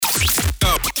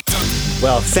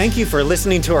Well, thank you for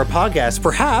listening to our podcast.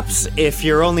 Perhaps, if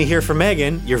you're only here for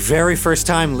Megan, your very first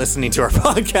time listening to our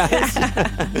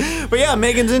podcast. But yeah,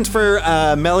 Megan's in for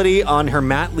Melody on her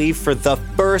mat leave for the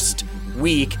first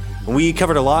week. We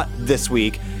covered a lot this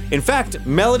week. In fact,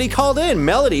 Melody called in.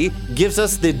 Melody gives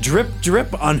us the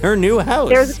drip on her new house.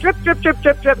 There's a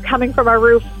drip coming from our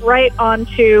roof right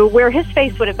onto where his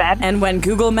face would have been. And when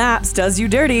Google Maps does you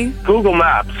dirty. Google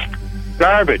Maps.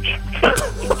 Garbage.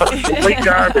 Complete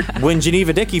garbage. When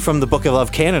Geneva Dickey from the Book of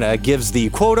Love Canada gives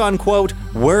the quote-unquote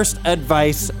worst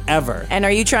advice ever. And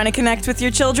are you trying to connect with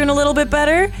your children a little bit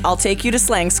better? I'll take you to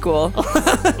slang school.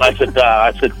 I said,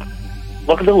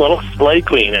 look at the little slay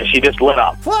queen, and she just lit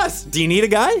up. Plus, do you need a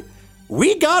guy?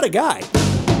 We got a guy.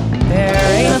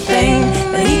 There ain't a thing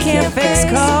that he can't fix.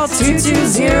 Call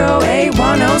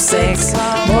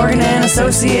 220-8106. Morgan and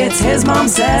Associates, his mom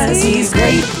says he's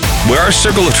great. Where our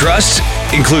circle of trust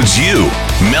includes you,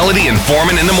 Melody and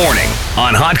Foreman in the morning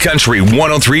on Hot Country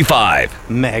 103.5.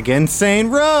 Megan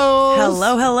St. Rose.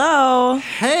 Hello.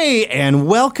 Hey, and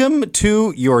welcome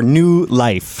to your new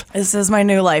life. This is my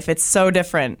new life. It's so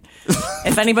different.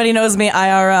 If anybody knows me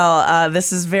IRL,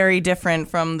 this is very different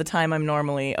from the time I'm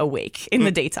normally awake in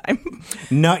the daytime.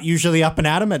 Not usually up and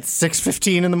at 'em at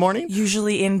 6:15 in the morning?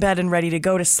 Usually in bed and ready to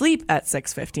go to sleep at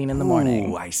 6:15 in the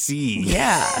morning. Oh, I see.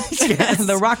 Yeah. Yes.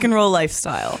 The rock and roll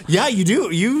lifestyle. Yeah, you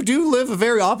do. You do live a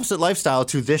very opposite lifestyle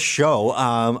to this show.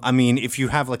 I mean, if you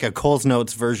have like a Coles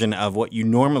Notes version of what you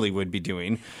normally would be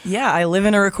doing. Yeah, I live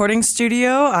in a recording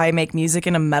studio. I make music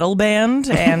in a metal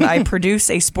band, and I produce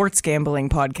a sports gambling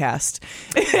podcast.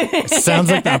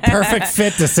 Sounds like the perfect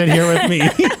fit to sit here with me.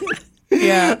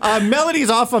 Yeah. Melody's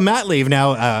off on mat leave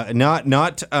now.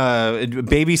 Not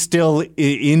baby's still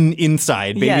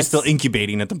inside. Baby's Yes. still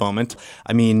incubating at the moment.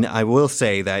 I mean, I will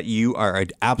say that you are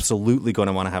absolutely going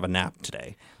to want to have a nap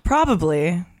today.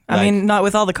 Probably. I mean, not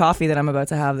with all the coffee that I'm about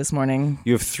to have this morning.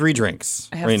 You have 3 drinks.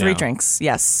 I have right 3 now. drinks.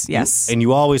 Yes. And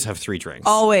you always have 3 drinks.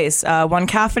 Always. 1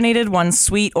 caffeinated, 1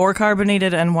 sweet or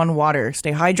carbonated, and 1 water.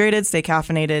 Stay hydrated, stay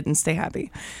caffeinated, and stay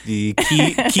happy. The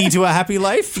key to a happy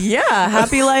life? Yeah.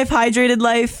 Happy life, hydrated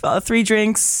life, 3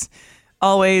 drinks.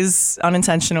 Always,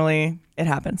 unintentionally, it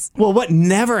happens. Well, what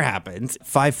never happens,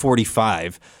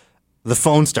 5:45, the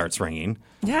phone starts ringing.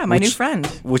 Yeah, my new friend.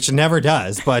 Which never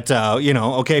does, but,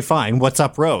 okay, fine. What's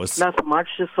up, Rose? Nothing much.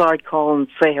 Just thought I'd call and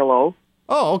say hello.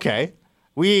 Oh, okay.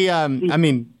 We,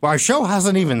 our show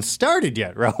hasn't even started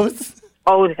yet, Rose.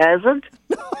 Oh, it hasn't?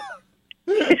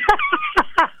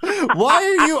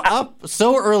 Why are you up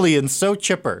so early and so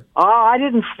chipper? I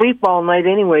didn't sleep all night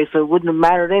anyway, so it wouldn't have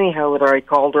mattered anyhow whether I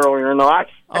called earlier or not.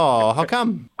 Oh, how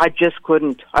come? I just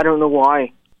couldn't. I don't know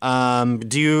why.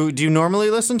 Do you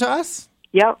normally listen to us?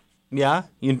 Yep. Yeah?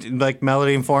 You like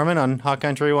Melody and Foreman on Hot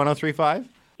Country 103.5?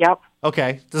 Yep.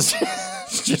 Okay.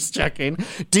 Just checking.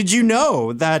 Did you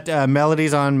know that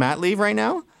Melody's on mat leave right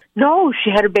now? No, she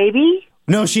had a baby?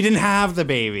 No, she didn't have the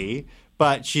baby,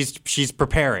 but she's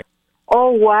preparing.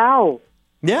 Oh, wow.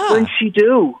 Yeah. When she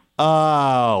do?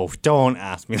 Oh, don't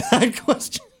ask me that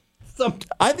question.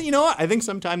 I think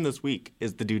sometime this week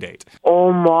is the due date.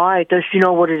 Oh, my. Does she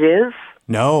know what it is?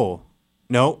 No,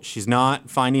 she's not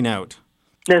finding out.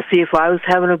 Now, see, if I was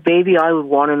having a baby, I would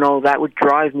want to know. That would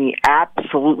drive me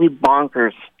absolutely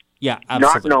bonkers. Yeah,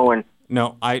 absolutely. Not knowing.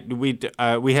 No, we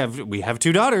have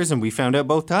 2 daughters, and we found out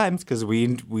both times because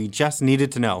we just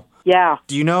needed to know. Yeah.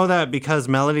 Do you know that because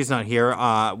Melody's not here,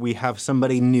 we have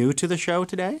somebody new to the show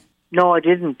today? No, I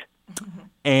didn't.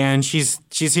 And she's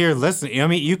here listening. I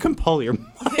mean, you can pull your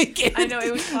mic in. I know,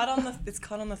 it's caught on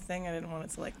the thing. I didn't want it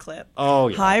to clip. Oh,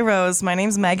 yeah. Hi, Rose. My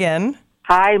name's Megan.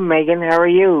 Hi, Megan. How are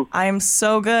you? I'm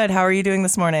so good. How are you doing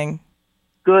this morning?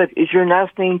 Good. Is your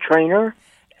last name Trainer?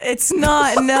 It's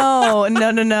not. No.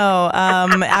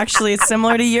 Actually, it's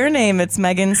similar to your name. It's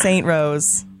Megan St.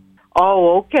 Rose.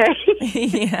 Oh, okay.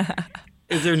 Yeah.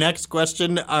 Is your next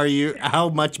question, how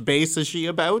much bass is she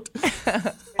about?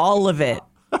 All of it.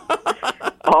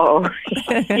 Oh,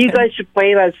 you guys should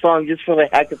play that song just for the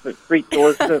heck of it. Freak the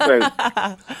listeners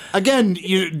out. Again,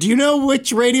 do you know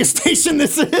which radio station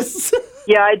this is?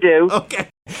 Yeah, I do. Okay.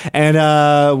 And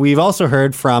we've also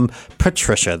heard from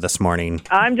Patricia this morning.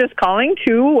 I'm just calling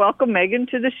to welcome Megan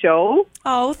to the show.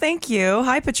 Oh, thank you.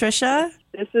 Hi, Patricia.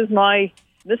 This is my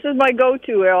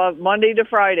go-to Monday to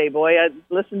Friday, boy. I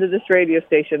listen to this radio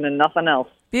station and nothing else.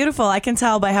 Beautiful. I can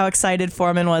tell by how excited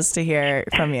Foreman was to hear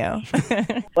from you.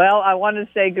 Well, I wanted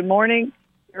to say good morning.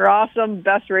 You're awesome.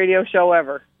 Best radio show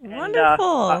ever.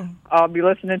 Wonderful. And, I'll be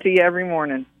listening to you every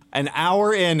morning. An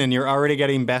hour in, and you're already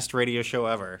getting best radio show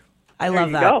ever. I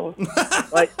love that. There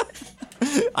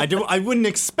you go. I wouldn't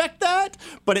expect that,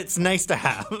 but it's nice to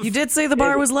have. You did say the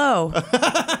bar was low.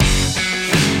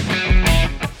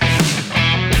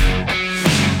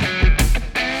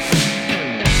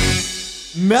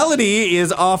 Melody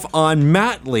is off on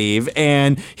mat leave,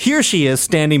 and here she is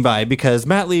standing by because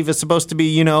mat leave is supposed to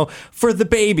be, for the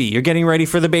baby. You're getting ready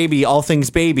for the baby, all things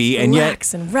baby, and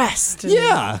Relax and rest.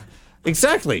 Yeah,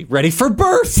 exactly. Ready for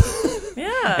birth.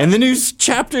 Yeah. And the new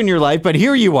chapter in your life, but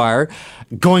here you are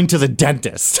going to the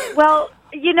dentist. Well,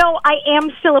 I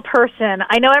am still a person.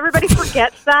 I know everybody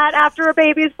forgets that after a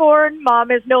baby's born.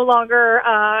 Mom is no longer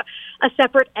a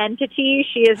separate entity.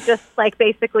 She is just like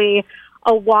basically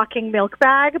a walking milk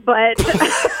bag, but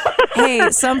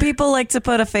Hey, some people like to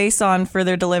put a face on for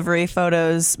their delivery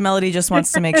photos. Melody just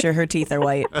wants to make sure her teeth are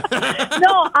white. No,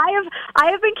 I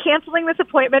have been canceling this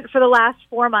appointment for the last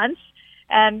 4 months,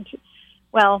 and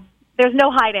well, there's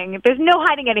no hiding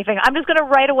anything. I'm just going to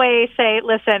right away say,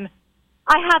 listen,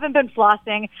 I haven't been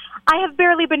flossing. I have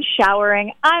barely been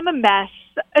showering. I'm a mess.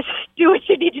 Do what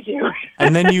you need to do.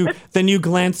 And then you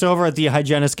glance over at the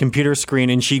hygienist's computer screen,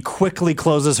 and she quickly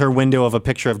closes her window of a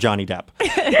picture of Johnny Depp.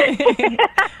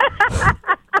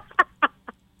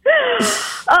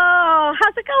 Oh,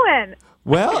 how's it going?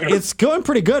 Well, it's going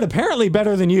pretty good. Apparently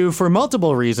better than you for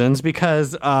multiple reasons,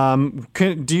 because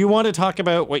do you want to talk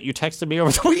about what you texted me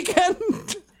over the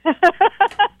weekend?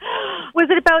 Was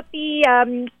it about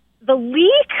the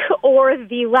leak or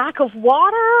the lack of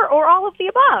water or all of the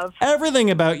above? Everything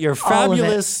about your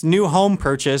fabulous new home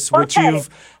purchase, which you've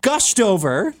gushed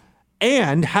over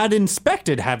and had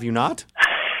inspected, have you not?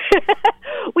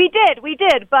 We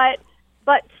did, but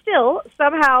still,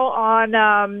 somehow on,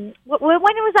 when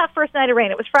was that first night of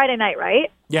rain? It was Friday night, right?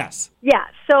 Yes. Yeah,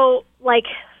 so like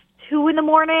 2 a.m,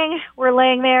 we're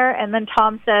laying there, and then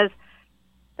Tom says,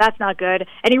 that's not good.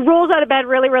 And he rolls out of bed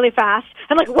really, really fast.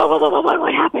 I'm like, whoa,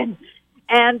 what happened?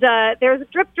 And there's a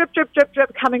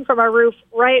drip coming from our roof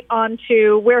right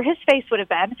onto where his face would have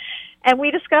been. And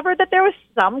we discovered that there was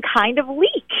some kind of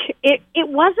leak. It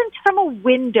wasn't from a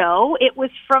window. It was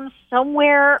from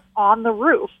somewhere on the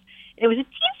roof. It was a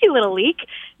teensy little leak.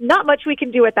 Not much we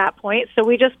can do at that point. So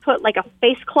we just put like a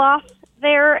face cloth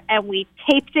there, and we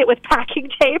taped it with packing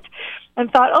tape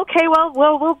and thought, okay, well,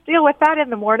 we'll deal with that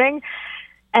in the morning.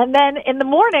 And then in the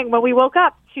morning, when we woke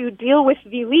up to deal with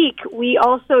the leak, we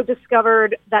also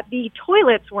discovered that the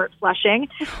toilets weren't flushing,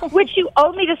 which you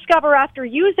only discover after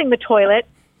using the toilet.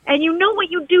 And you know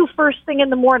what you do first thing in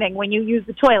the morning when you use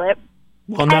the toilet.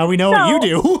 Well, now we know what you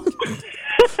do.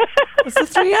 It's the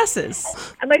 3 S's.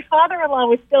 And my father-in-law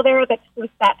was still there at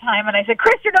that time, and I said,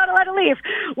 Chris, you're not allowed to leave.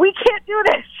 We can't do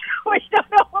this. We don't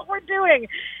know what we're doing.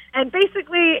 And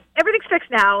basically, everything's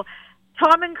fixed now.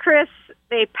 Tom and Chris,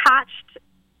 they patched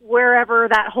wherever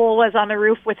that hole was on the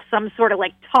roof with some sort of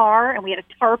like tar, and we had a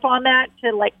tarp on that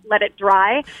to like let it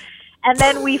dry. And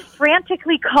then we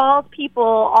frantically called people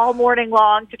all morning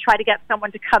long to try to get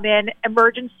someone to come in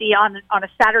emergency on a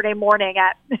Saturday morning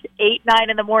at 8, 9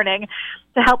 in the morning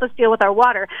to help us deal with our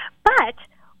water. But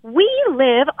we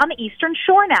live on the Eastern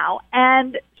Shore now,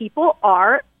 and people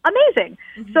are amazing.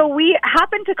 Mm-hmm. So we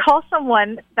happened to call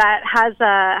someone that has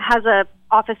a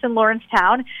office in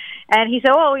Lawrencetown, and he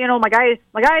said, "Oh, my guys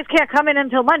can't come in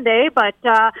until Monday, but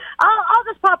I'll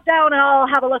just pop down and I'll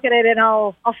have a look at it, and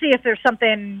I'll see if there's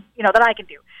something that I can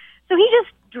do." So he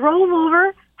just drove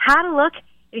over, had a look,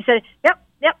 and he said,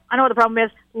 "Yep, I know what the problem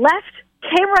is." Left,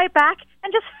 came right back,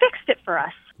 and just fixed it for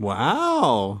us.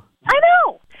 Wow. I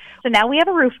know. So now we have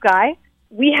a roof guy.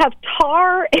 We have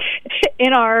tar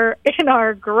in our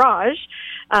garage,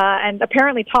 and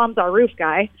apparently Tom's our roof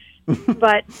guy.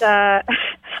 But I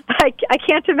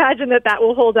can't imagine that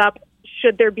will hold up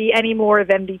should there be any more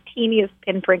than the teeniest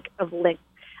pinprick of leaks.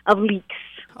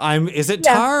 Is it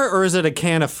tar or is it a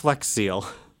can of Flex Seal?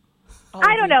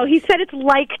 I don't know. He said it's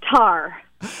like tar.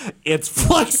 It's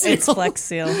Flex Seal. It's Flex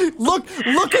Seal. Look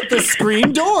at the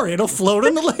screen door. It'll float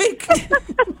in the lake.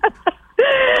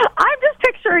 I'm just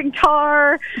picturing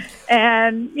tar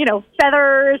and,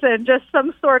 feathers and just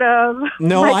some sort of...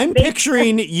 No, I'm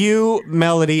picturing you,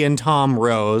 Melody, and Tom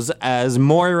Rose as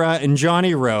Moira and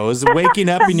Johnny Rose waking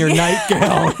up in your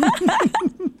nightgown.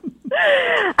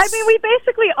 I mean, we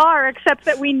basically are, except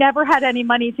that we never had any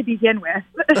money to begin with.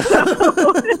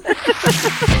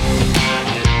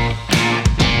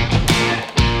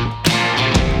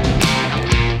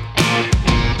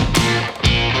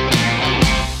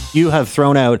 You have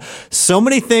thrown out so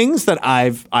many things that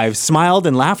I've smiled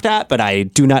and laughed at, but I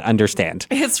do not understand.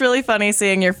 It's really funny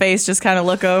seeing your face just kind of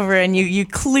look over, and you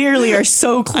clearly are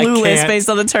so clueless based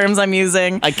on the terms I'm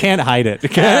using. I can't hide it.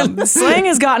 Slang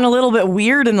has gotten a little bit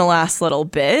weird in the last little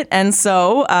bit, and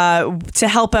so to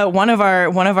help out one of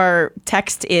our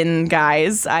text-in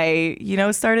guys, I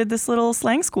started this little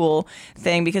slang school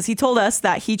thing because he told us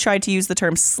that he tried to use the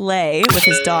term slay with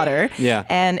his daughter, yeah,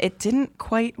 and it didn't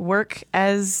quite work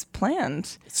as this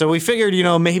planned. So we figured,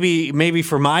 maybe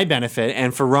for my benefit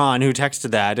and for Ron, who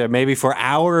texted that, or maybe for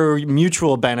our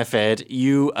mutual benefit,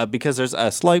 you, because there's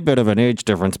a slight bit of an age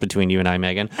difference between you and I,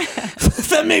 Megan,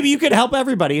 that maybe you could help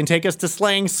everybody and take us to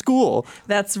slang school.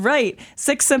 That's right.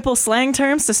 6 simple slang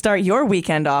terms to start your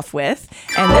weekend off with.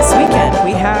 And this weekend,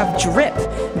 we have drip.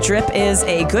 Drip is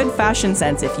a good fashion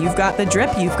sense. If you've got the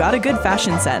drip, you've got a good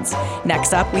fashion sense.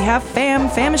 Next up, we have fam.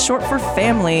 Fam is short for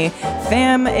family.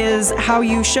 Fam is how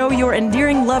you show your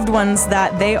endearing loved ones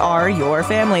that they are your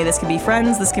family. This can be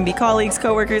friends, this can be colleagues,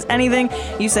 coworkers, anything.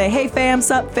 You say, hey fam,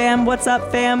 sup fam, what's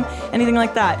up fam, anything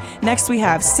like that. Next we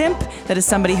have simp. That is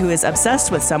somebody who is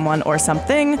obsessed with someone or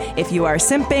something. If you are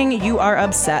simping, you are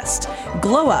obsessed.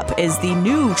 Glow up is the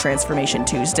new Transformation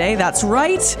Tuesday. That's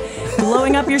right.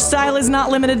 Glowing up your style is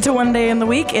not limited to one day in the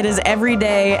week. It is every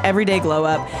day glow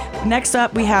up. Next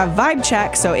up we have vibe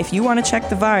check. So if you want to check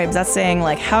the vibes, that's saying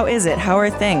like, how is it? How are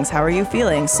things? How are you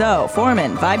feeling? So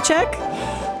Foreman, vibe check?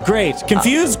 Great.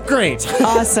 Confused? Great.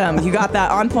 Awesome. You got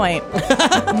that on point.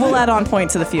 We'll add on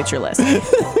point to the future list.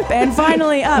 And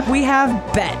finally up, we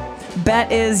have bet.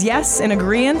 Bet is yes, in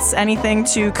agreeance, anything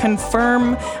to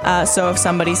confirm. So if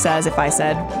somebody says, if I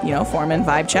said, Foreman,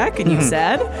 vibe check, and you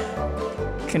said,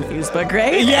 confused but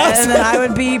great. Yes. And then I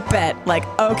would be bet, like,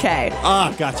 okay.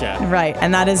 Ah, gotcha. Right.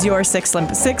 And that is your six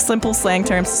simple slang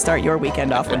terms to start your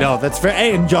weekend off with. No, that's fair.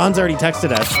 Hey, and John's already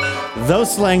texted us.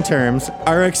 Those slang terms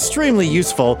are extremely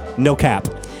useful, no cap.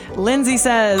 Lindsay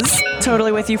says,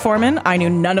 totally with you, Foreman. I knew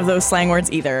none of those slang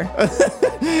words either.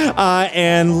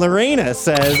 And Lorena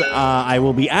says, I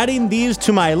will be adding these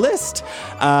to my list.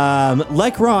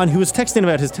 Like Ron, who was texting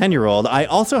about his 10-year-old, I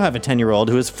also have a 10-year-old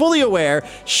who is fully aware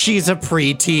she's a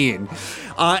preteen.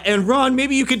 And Ron,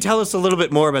 maybe you could tell us a little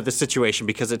bit more about the situation,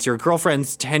 because it's your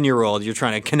girlfriend's 10-year-old you're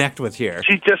trying to connect with here.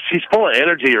 She's full of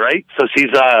energy, right? So she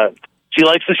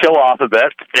likes to show off a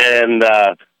bit, and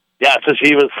so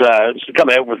she come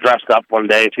out, was dressed up one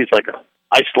day. She's like,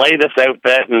 I slay this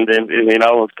outfit and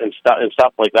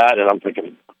stuff like that. And I'm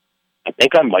thinking, I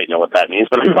think I might know what that means,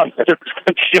 but I'm not 100%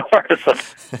 sure. So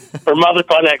her mother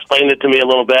kind of explained it to me a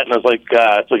little bit, and I was like,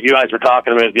 so you guys were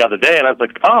talking about it the other day, and I was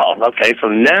like, oh, okay, so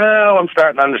now I'm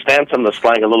starting to understand some of the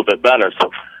slang a little bit better. So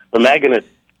Megan had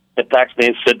texted me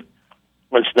and said,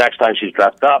 next time she's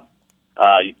dressed up,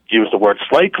 use the word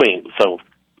slay queen. So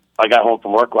I got home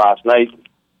from work last night.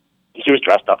 She was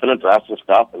dressed up in a dress and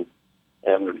stuff, and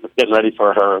getting ready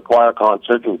for her choir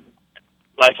concert. And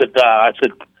I said,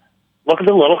 look at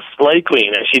the little slay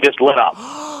queen, and she just lit up.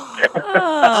 She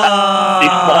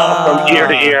smiled from ear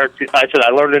to ear. I said,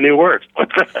 I learned a new word.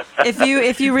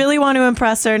 If you really want to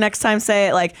impress her, next time say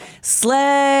it like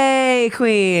slay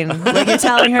queen, like you're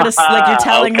telling her to her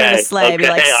to slay. Okay, be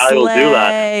like I will do that.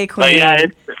 slay queen. But yeah,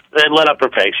 it lit up her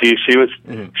face. She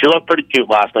looked pretty cute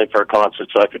last night for a concert,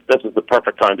 so I think this is the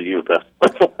perfect time to use this.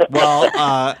 Well,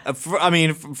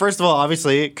 first of all,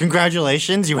 obviously,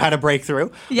 congratulations. You had a breakthrough.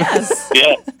 Yes.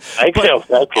 Yeah, thank you.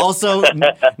 Also,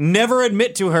 never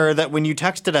admit to her that when you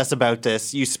texted us about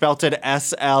this, you spelt it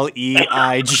SLEIGH.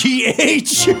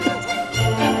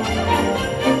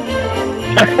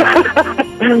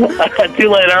 Too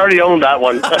late. I already owned that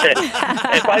one.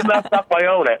 If I mess up, I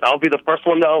own it. I'll be the first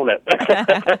one to own it.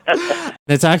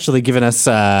 It's actually given us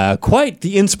quite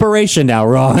the inspiration now,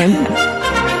 Ron.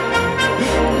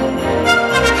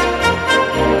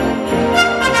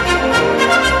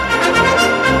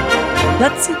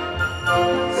 Let's see.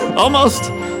 Almost.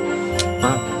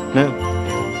 No.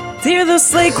 Hear those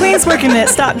slay queens working it.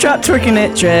 Stop, drop, twerking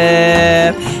it.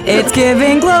 Drip. It's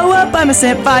giving glow up. I'm a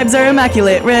simp. Vibes are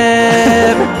immaculate. Rip.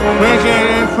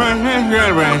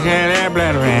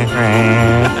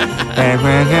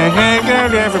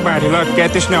 Everybody look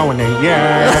at the snow in the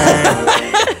yard.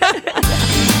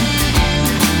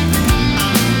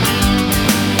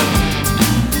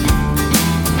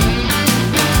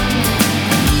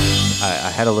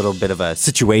 I had a little bit of a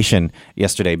situation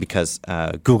yesterday because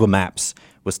Google Maps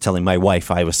was telling my wife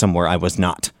I was somewhere I was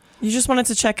not. You just wanted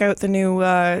to check out the new,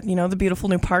 the beautiful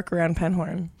new park around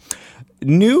Penhorn.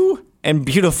 New and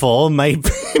beautiful might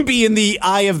be in the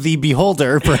eye of the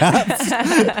beholder, perhaps.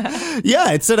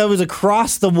 Yeah, it said I was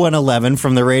across the 111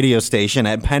 from the radio station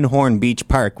at Penhorn Beach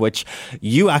Park, which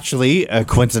you actually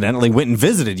coincidentally went and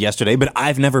visited yesterday, but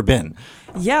I've never been.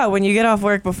 Yeah, when you get off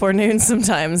work before noon,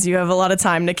 sometimes you have a lot of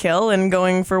time to kill, and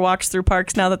going for walks through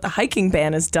parks now that the hiking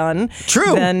ban is done.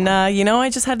 True. Then, I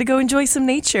just had to go enjoy some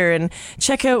nature and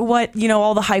check out what,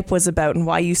 all the hype was about and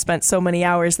why you spent so many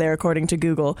hours there, according to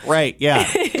Google. Right,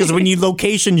 yeah. Because when you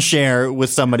location share with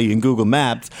somebody in Google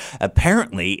Maps,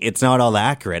 apparently it's not all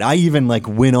accurate. I even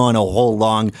went on a whole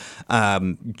long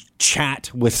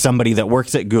chat with somebody that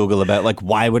works at Google about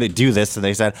why would it do this? And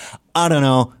they said, I don't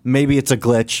know, maybe it's a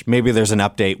glitch, maybe there's an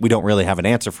update, we don't really have an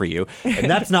answer for you.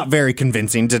 And that's not very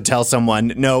convincing to tell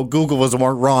someone, no, Google was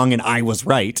wrong and I was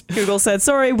right. Google said,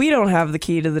 sorry, we don't have the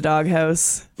key to the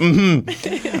doghouse.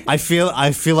 Mm-hmm. I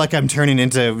feel like I'm turning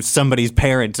into somebody's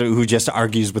parent who just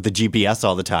argues with the GPS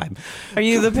all the time. Are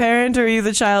you the parent or are you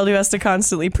the child who has to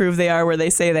constantly prove they are where they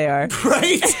say they are?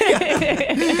 Right?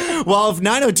 Well, if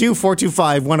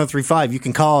 902-425-1035, you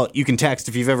can call, you can text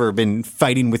if you've ever been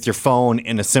fighting with your phone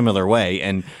in a similar way,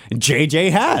 and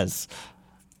JJ has.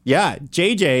 Yeah,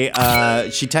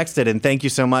 JJ, she texted, and thank you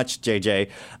so much, JJ.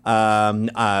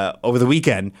 Over the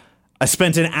weekend, I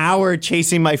spent an hour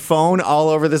chasing my phone all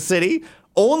over the city,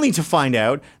 only to find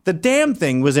out the damn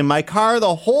thing was in my car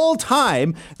the whole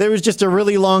time. There was just a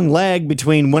really long lag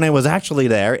between when I was actually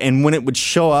there and when it would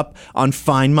show up on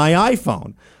Find My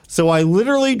iPhone. So I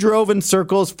literally drove in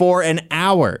circles for an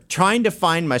hour trying to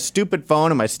find my stupid phone,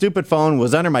 and my stupid phone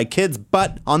was under my kid's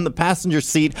butt on the passenger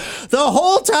seat the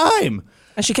whole time.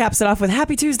 And she caps it off with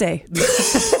Happy Tuesday.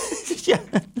 Yeah.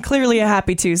 Clearly a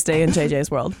happy Tuesday in JJ's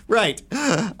world. Right.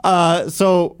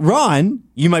 So, Ron,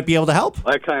 you might be able to help.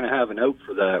 I kind of have an out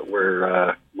for that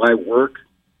where my work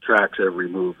tracks every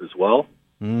move as well.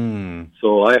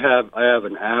 So I have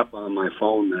an app on my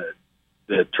phone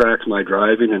that tracks my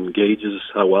driving and gauges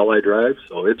how well I drive.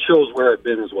 So it shows where I've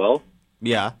been as well.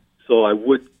 Yeah. So I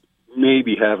would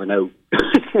maybe have an out.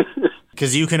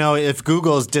 Because you can know if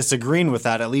Google is disagreeing with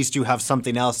that, at least you have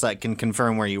something else that can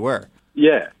confirm where you were.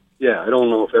 Yeah. I don't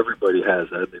know if everybody has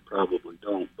that. They probably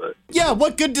don't. But yeah,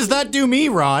 what good does that do me,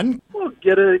 Ron? Well,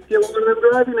 get one of them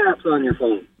driving apps on your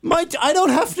phone. I don't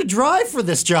have to drive for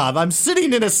this job. I'm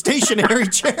sitting in a stationary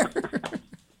chair.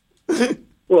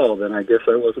 Well, then I guess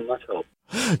I wasn't much help.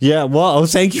 Yeah, well,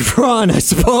 thank you, Ron, I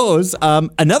suppose.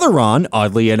 Another Ron,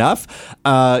 oddly enough,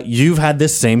 you've had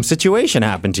this same situation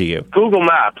happen to you. Google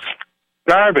Maps,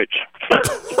 garbage.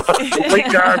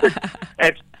 Complete garbage.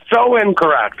 It's so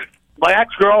incorrect. My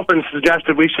ex-girlfriend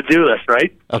suggested we should do this,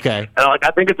 right? Okay. And I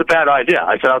think it's a bad idea.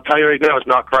 I said, I'll tell you right now, it's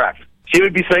not correct. She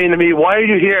would be saying to me, why are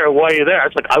you here? Why are you there?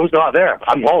 It's I was not there.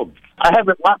 I'm home. I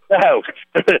haven't left the house.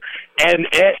 And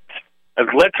it has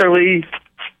literally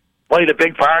played a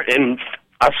big part in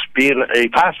us being a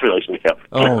past relationship.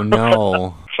 Oh,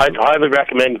 no. I'd highly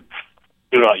recommend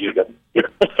do not use it.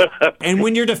 And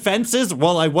when your defense is,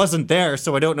 well, I wasn't there,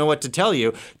 so I don't know what to tell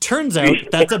you, turns out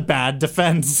that's a bad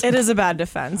defense. It is a bad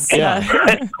defense. Yeah.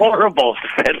 It's horrible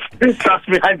defense. Trust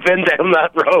me, I've been down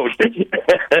that road.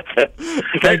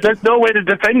 There's no way to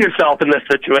defend yourself in this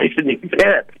situation. You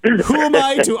can't. Who am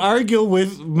I to argue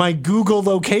with my Google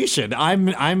location?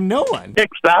 I'm no one.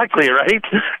 Exactly, right?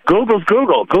 Google's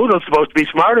Google. Google's supposed to be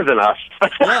smarter than us.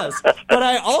 Yes. But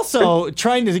I also,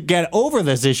 trying to get over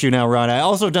this issue now, Ron, I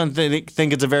also don't think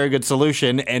it's a very good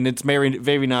solution, and it's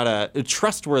maybe not a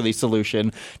trustworthy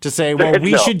solution to say, well,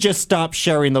 we should just stop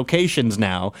sharing locations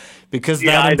now, because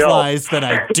that implies that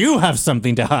I do have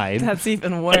something to hide. That's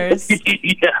even worse.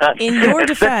 Yeah. In your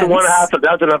defense, one half a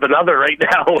dozen of another right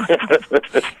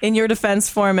now. In your defense,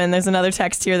 Foreman, there's another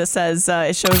text here that says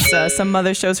it shows some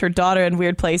mother shows her daughter in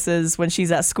weird places when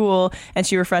she's at school, and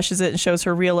she refreshes it and shows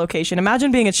her real location.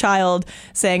 Imagine being a child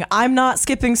saying, "I'm not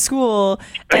skipping school,"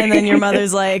 and then your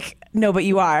mother's like, "No, but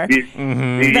you are."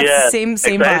 Mm-hmm. That's the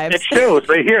same vibes. It's true. It's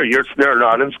right here. They're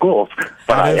not in school.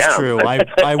 But That is I am. true.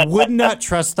 I would not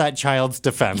trust that child's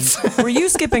defense. Were you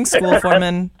skipping school,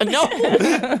 Foreman? No.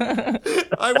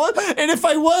 I was, and if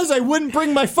I was, I wouldn't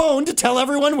bring my phone to tell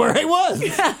everyone where I was.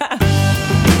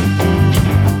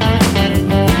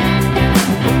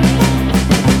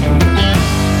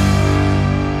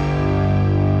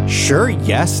 Sure,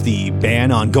 yes, the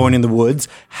ban on going in the woods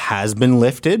has been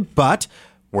lifted, but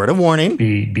word of warning.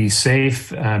 Be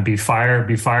safe, be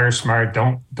fire smart.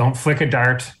 Don't flick a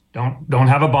dart. Don't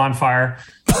have a bonfire.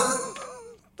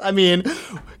 I mean,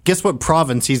 guess what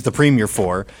province he's the premier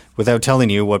for without telling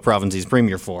you what province he's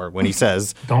premier for when he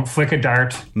says, don't flick a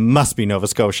dart. Must be Nova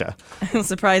Scotia. I'm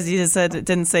surprised he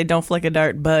didn't say don't flick a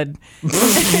dart, bud.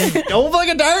 Don't flick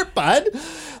a dart, bud.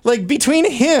 Like, between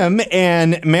him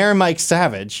and Mayor Mike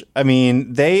Savage, I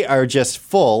mean, they are just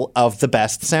full of the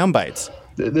best sound bites.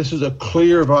 This is a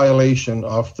clear violation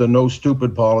of the no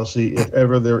stupid policy, if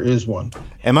ever there is one.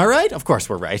 Am I right? Of course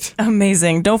we're right.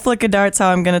 Amazing. Don't flick a dart's how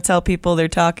I'm going to tell people they're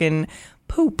talking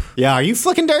poop. Yeah, are you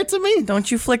flicking darts at me?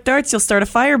 Don't you flick darts, you'll start a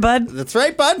fire, bud. That's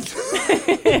right, bud.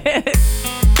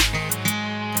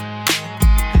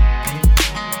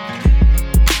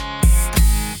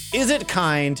 Is it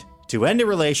kind to end a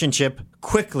relationship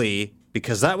quickly?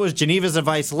 Because that was Geneva's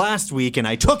advice last week, and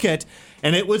I took it,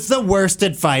 and it was the worst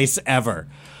advice ever.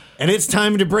 And it's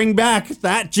time to bring back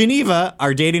that Geneva,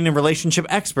 our dating and relationship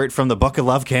expert from the Book of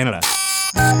Love Canada.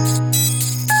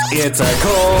 It's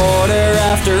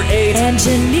 8:15. And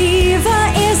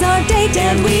Geneva is our date,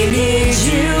 and we need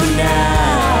you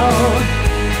now.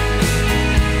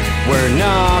 We're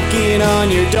knocking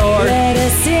on your door. Let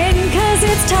us in, 'cause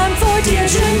it's time for Dear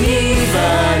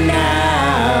Geneva now.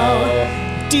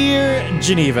 Dear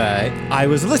Geneva, I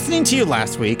was listening to you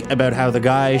last week about how the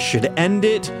guy should end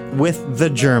it with the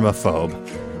germaphobe.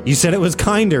 You said it was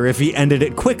kinder if he ended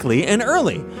it quickly and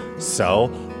early.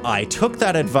 So I took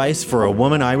that advice for a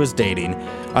woman I was dating.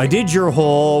 I did your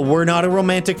whole, we're not a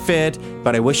romantic fit,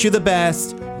 but I wish you the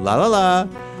best, la la la.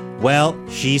 Well,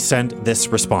 she sent this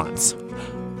response.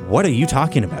 What are you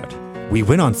talking about? We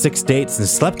went on 6 dates and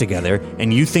slept together,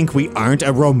 and you think we aren't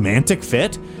a romantic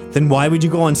fit? Then why would you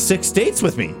go on 6 dates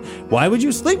with me? Why would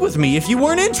you sleep with me if you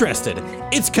weren't interested?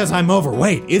 It's 'cause I'm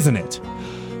overweight, isn't it?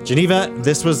 Geneva,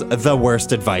 this was the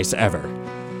worst advice ever.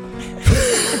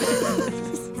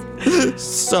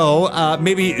 So,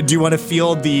 maybe, do you want to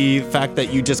field the fact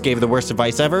that you just gave the worst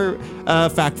advice ever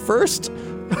fact first?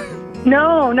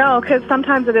 No, because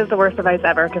sometimes it is the worst advice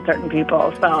ever to certain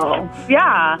people. So,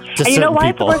 yeah. To and you know certain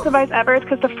why people. it's the worst advice ever? It's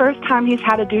because the first time he's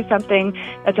had to do something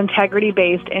that's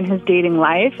integrity-based in his dating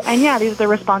life. And yeah, these are the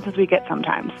responses we get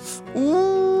sometimes.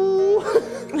 Ooh.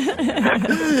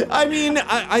 I mean,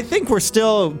 I think we're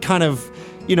still kind of,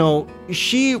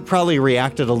 she probably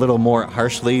reacted a little more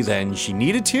harshly than she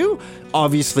needed to.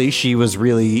 Obviously, she was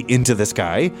really into this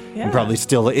guy, and probably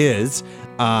still is.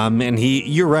 And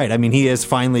you're right. I mean, he is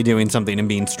finally doing something and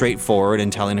being straightforward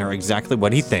and telling her exactly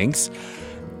what he thinks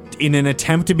in an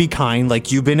attempt to be kind,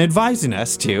 like you've been advising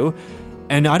us to.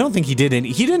 And I don't think he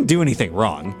didn't do anything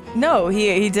wrong. No,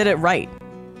 he did it right.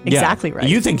 Exactly right.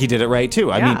 You think he did it right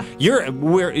too. I mean,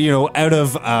 we're out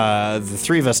of the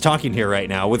three of us talking here right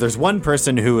now, there's one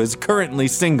person who is currently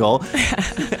single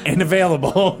and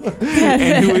available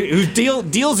and who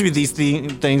deals with these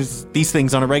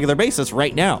things on a regular basis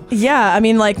right now. Yeah, I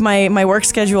mean, like my work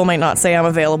schedule might not say I'm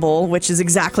available, which is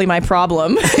exactly my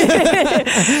problem.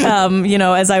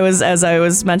 As I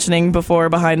was mentioning before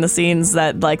behind the scenes,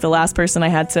 that like the last person I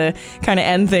had to kind of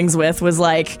end things with was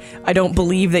like, I don't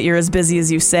believe that you're as busy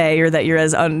as you say, or that you're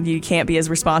you can't be as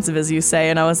responsive as you say.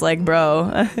 And I was like,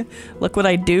 bro, look what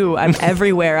I do. I'm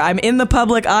everywhere. I'm in the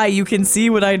public eye. You can see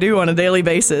what I do on a daily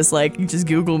basis. Like, you just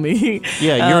Google me.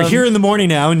 Yeah, you're here in the morning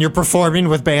now, and you're performing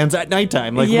with bands at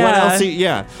nighttime. Like, what else?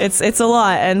 It's a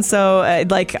lot. And so,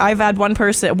 I've had one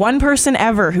person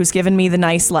ever who's given me the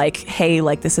nice, like, hey,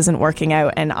 like, this isn't working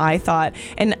out. And I thought,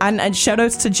 and shout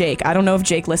outs to Jake. I don't know if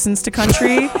Jake listens to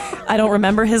country. I don't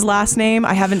remember his last name.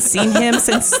 I haven't seen him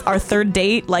since our third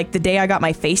date, like the day I got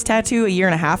my face tattoo a year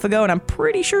and a half ago, and I'm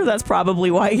pretty sure that's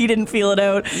probably why he didn't feel it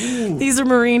out. Ooh. He's a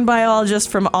marine biologist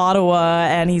from Ottawa,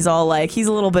 and he's a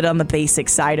little bit on the basic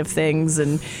side of things,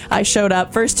 and I showed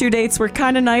up. First 2 dates were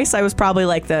kind of nice. I was probably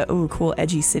like the, ooh, cool,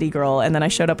 edgy city girl, and then I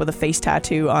showed up with a face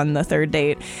tattoo on the third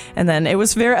date, and then it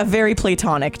was a very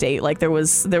platonic date. Like,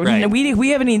 right. we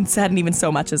hadn't even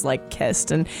so much as, like,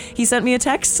 kissed, and he sent me a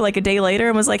text, like, a day later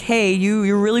and was like, hey,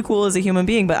 you're really cool as a human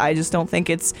being, but I just don't think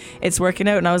it's working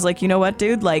out. And I was like, you know what,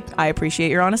 dude? Like, I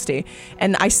appreciate your honesty.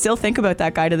 And I still think about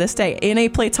that guy to this day in a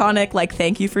platonic, like,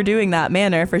 thank you for doing that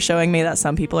manner, for showing me that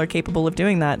some people are capable of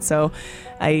doing that. So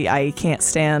I can't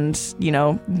stand,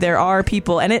 there are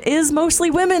people, and it is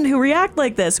mostly women who react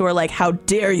like this, who are like, how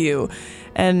dare you?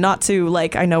 And not to,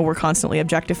 like, I know we're constantly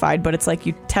objectified, but it's like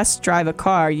you test drive a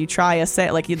car, you try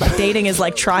dating is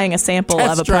like trying a sample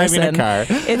of a person. A car.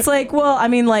 It's like, well, I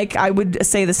mean, like, I would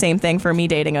say the same thing for me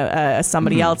dating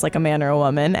somebody else, like a man or a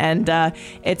woman, and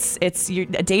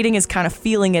dating is kind of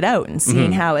feeling it out and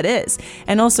seeing how it is,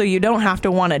 and also you don't have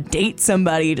to want to date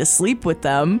somebody to sleep with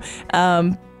them.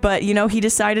 But, he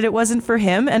decided it wasn't for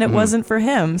him, and it wasn't for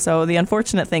him. So the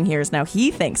unfortunate thing here is now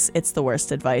he thinks it's the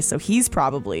worst advice. So he's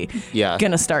probably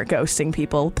going to start ghosting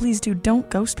people. Please, dude, don't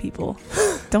ghost people.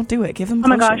 Don't do it. Give them Oh,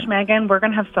 my gosh, Megan, we're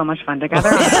going to have so much fun together.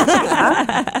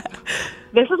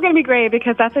 This is going to be great,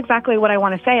 because that's exactly what I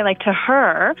want to say. Like, to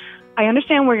her, I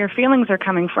understand where your feelings are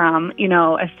coming from, you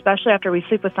know, especially after we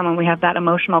sleep with someone, we have that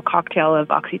emotional cocktail of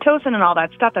oxytocin and all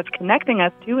that stuff that's connecting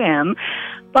us to him.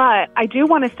 But I do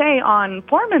want to say on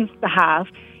Foreman's behalf,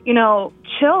 you know,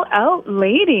 chill out,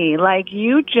 lady. Like,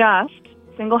 you just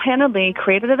single-handedly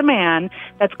created a man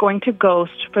that's going to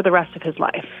ghost for the rest of his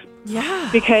life. Yeah.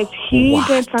 Because he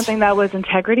did something that was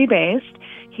integrity-based.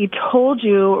 He told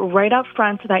you right up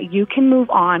front so that you can move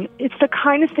on. It's the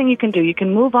kindest thing you can do. You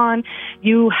can move on.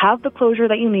 You have the closure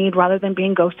that you need rather than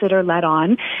being ghosted or led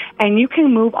on. And you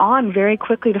can move on very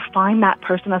quickly to find that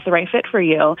person that's the right fit for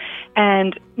you.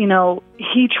 And, you know,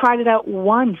 he tried it out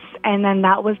once, and then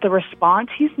that was the response.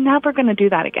 He's never going to do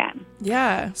that again.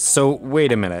 Yeah. So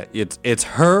wait a minute. It's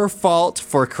her fault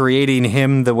for creating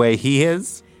him the way he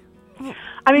is?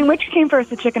 I mean, which came first,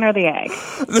 the chicken or the egg?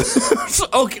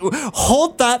 Okay,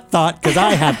 hold that thought, because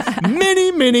I have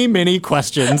many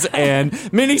questions and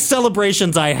many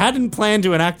celebrations I hadn't planned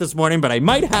to enact this morning, but I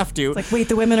might have to. It's like, wait,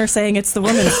 the women are saying it's the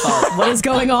woman's fault. What is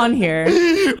going on here?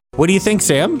 What do you think,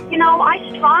 Sam? You know, I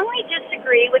strongly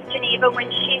disagree with Geneva when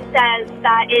she says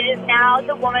that it is now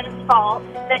the woman's fault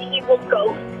that he will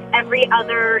ghost every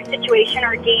other situation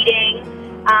or dating.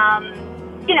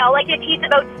 You know, like if he's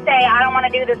about to say, I don't want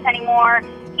to do this anymore,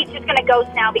 he's just going to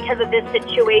ghost now because of this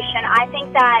situation. I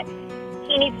think that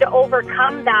he needs to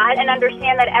overcome that and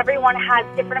understand that everyone has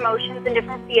different emotions and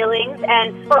different feelings.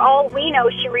 And for all we know,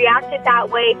 she reacted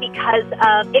that way because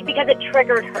it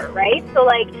triggered her, right? So,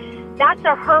 like, that's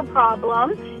a her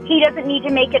problem. He doesn't need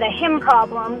to make it a him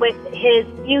problem with his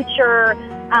future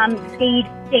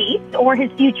dates or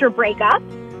his future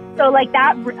breakups. So, like,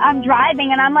 that, I'm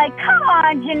driving, and I'm like, come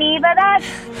on, Geneva, that's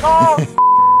all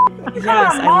Yes, come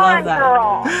I on, love that.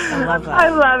 girl. I love that. I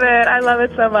love it. I love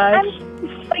it so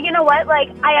much. But you know what? Like,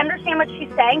 I understand what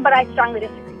she's saying, but I strongly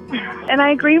disagree. And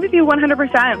I agree with you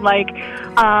 100%. Like,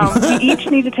 we each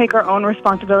need to take our own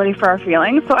responsibility for our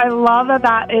feelings. So I love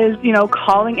that is, you know,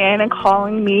 calling in and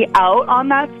calling me out on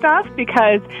that stuff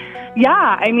because,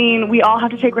 yeah, I mean, we all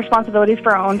have to take responsibilities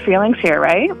for our own feelings here,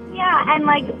 right? Yeah, and,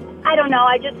 like, I don't know.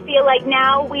 I just feel like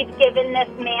now we've given this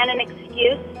man an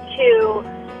excuse to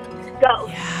go.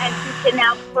 And he can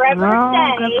now forever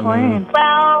say, good point.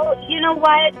 well, you know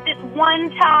what? This one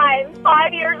time,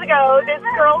 5 years ago, this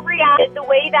girl reacted the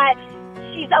way that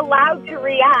she's allowed to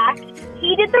react.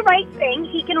 He did the right thing.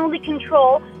 He can only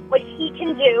control what he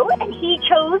can do, and he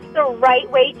chose the right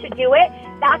way to do it.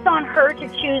 That's on her to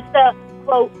choose the,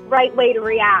 quote, right way to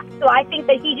react. So I think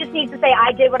that he just needs to say,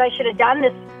 I did what I should have done.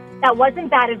 That wasn't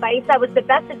bad advice. That was the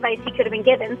best advice he could have been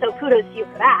given, so kudos to you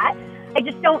for that. I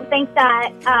just don't think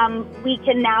that we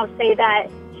can now say that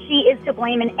she is to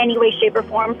blame in any way, shape, or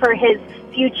form for his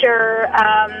future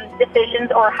decisions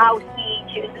or how he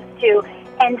chooses to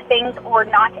end things or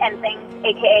not end things,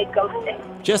 a.k.a.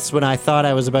 ghosting. Just when I thought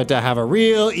I was about to have a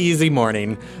real easy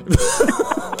morning.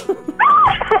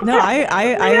 No, I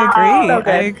agree. So good.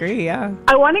 I agree, yeah.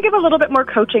 I want to give a little bit more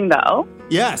coaching, though.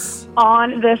 Yes.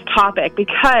 On this topic,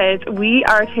 because we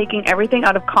are taking everything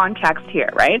out of context here,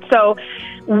 right? So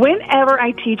whenever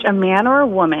I teach a man or a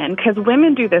woman, because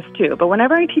women do this too, but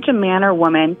whenever I teach a man or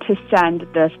woman to send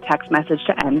this text message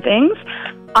to end things,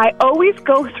 I always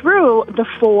go through the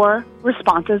 4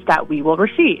 responses that we will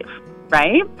receive,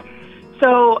 right?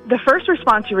 So the first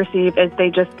response you receive is they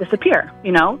just disappear.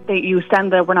 You know, you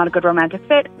send the "we're not a good romantic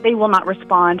fit." They will not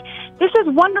respond. This is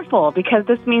wonderful because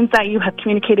this means that you have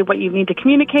communicated what you need to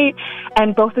communicate,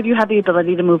 and both of you have the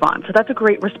ability to move on. So that's a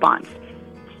great response.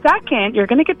 Second, you're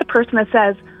going to get the person that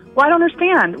says, "Well, I don't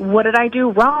understand. What did I do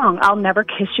wrong? I'll never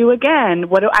kiss you again.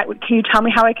 Can you tell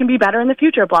me how I can be better in the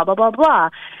future? Blah blah blah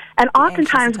blah." And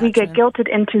oftentimes we get guilted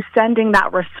into sending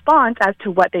that response as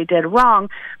to what they did wrong.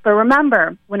 But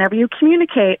remember, whenever you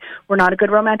communicate, we're not a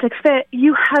good romantic fit,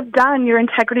 you have done your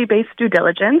integrity-based due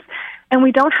diligence, and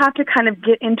we don't have to kind of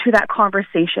get into that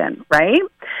conversation, right?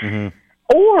 Mm-hmm.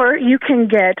 Or you can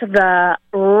get the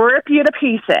rip you to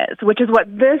pieces, which is what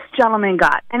this gentleman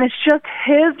got. And it's just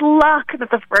his luck that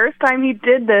the first time he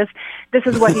did this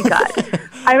is what he got.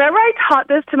 I remember I taught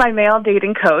this to my male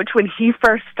dating coach when he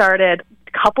first started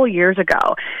couple years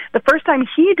ago. The first time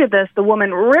he did this, the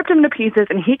woman ripped him to pieces,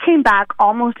 and he came back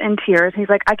almost in tears. He's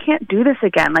like, I can't do this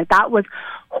again. Like, that was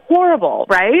horrible,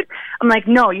 right? I'm like,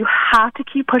 no, you have to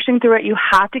keep pushing through it. You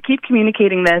have to keep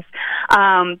communicating this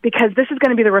because this is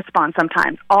going to be the response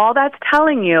sometimes. All that's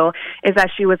telling you is that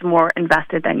she was more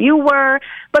invested than you were,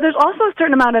 but there's also a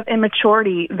certain amount of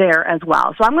immaturity there as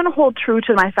well. So I'm going to hold true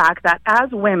to my fact that as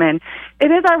women,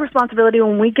 it is our responsibility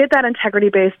when we get that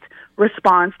integrity-based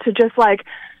response to just like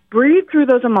breathe through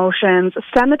those emotions,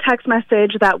 send the text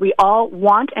message that we all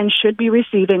want and should be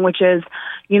receiving, which is,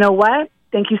 you know what?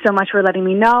 Thank you so much for letting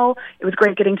me know. It was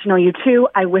great getting to know you too.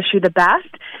 I wish you the best.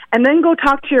 And then go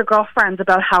talk to your girlfriends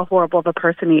about how horrible of a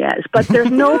person he is. But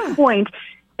there's no point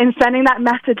in sending that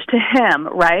message to him,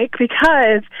 right?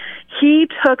 Because he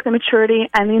took the maturity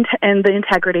and the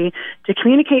integrity to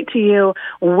communicate to you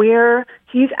where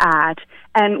he's at.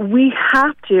 And we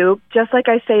have to, just like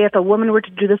I say, if a woman were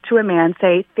to do this to a man,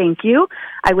 say, thank you,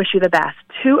 I wish you the best.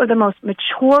 Two of the most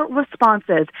mature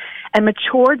responses. And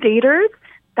mature daters,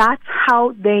 that's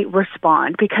how they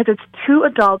respond, because it's two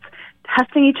adults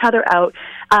testing each other out.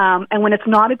 And when it's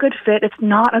not a good fit, it's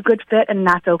not a good fit, and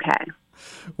that's okay.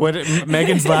 What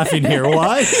Megan's laughing here.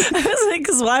 Why? I was like,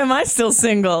 because why am I still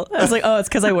single? I was like, oh, it's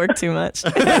because I work too much.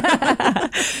 No,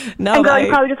 and girl, you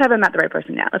probably just haven't met the right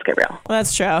person yet. Let's get real. Well,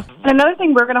 that's true. And another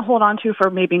thing we're going to hold on to for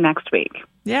maybe next week.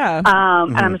 Yeah.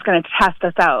 And I'm just going to test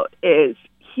this out, is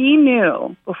he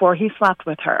knew before he slept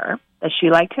with her that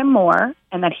she liked him more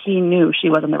and that he knew she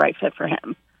wasn't the right fit for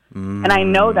him. And I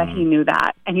know that he knew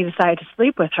that, and he decided to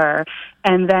sleep with her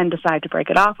and then decided to break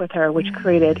it off with her, which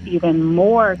created even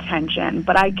more tension.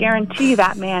 But I guarantee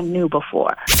that man knew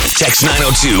before. Text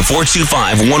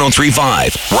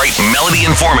 902-425-1035. Write Melody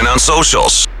and Foreman on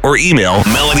socials or email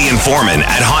Melody and Foreman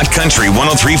at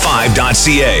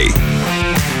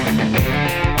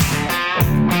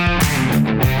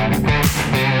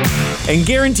hotcountry1035.ca. And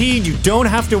guaranteed you don't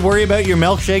have to worry about your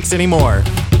milkshakes anymore.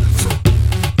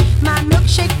 My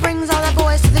milkshake brings all the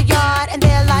boys to the yard, and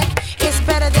they're like, it's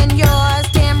better than yours.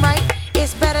 Damn right,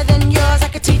 it's better than yours. I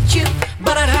could teach you,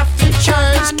 but I'd have to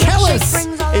charge. Kellis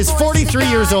is 43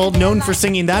 years old, known for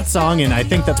singing that song, and I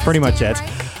think that's pretty much it.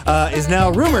 Is now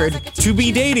rumored to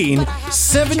be dating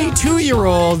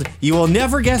 72-year-old. You will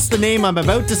never guess the name I'm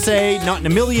about to say, not in a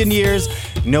million years.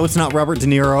 No, it's not Robert De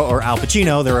Niro or Al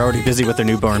Pacino. They're already busy with their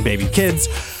newborn baby kids.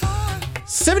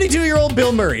 72-year-old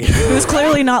Bill Murray. Who's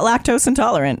clearly not lactose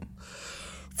intolerant.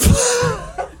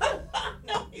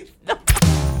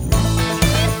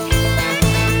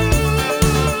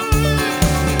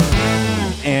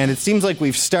 And it seems like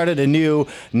we've started a new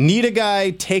Need a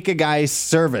Guy, Take a Guy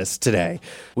service today.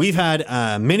 We've had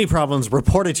many problems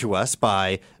reported to us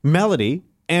by Melody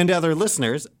and other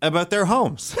listeners about their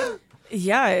homes.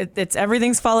 Yeah, it's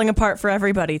everything's falling apart for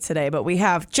everybody today, but we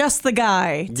have just the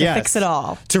guy to fix it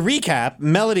all. To recap,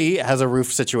 Melody has a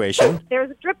roof situation. There's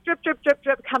a drip, drip, drip, drip,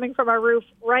 drip coming from our roof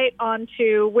right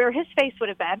onto where his face would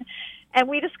have been. And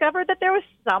we discovered that there was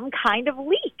some kind of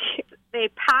leak. They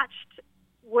patched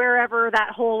wherever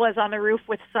that hole was on the roof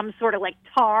with some sort of like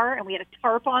tar, and we had a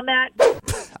tarp on that.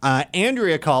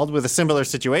 Andrea called with a similar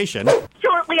situation.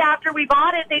 Shortly after we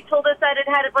bought it, they told us that it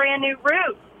had a brand new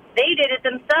roof. They did it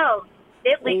themselves.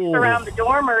 It leaks around the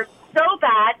dormers so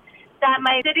bad that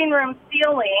my sitting room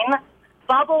ceiling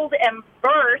bubbled and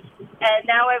burst, and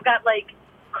now I've got like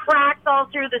cracks all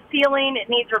through the ceiling. It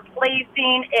needs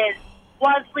replacing. It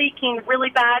was leaking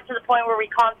really bad to the point where we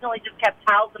constantly just kept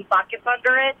towels and buckets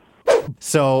under it.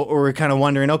 So we're kind of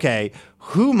wondering, okay,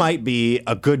 who might be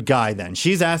a good guy then?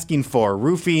 She's asking for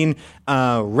roofing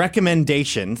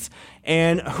recommendations.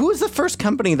 And who was the first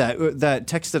company that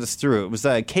texted us through? It was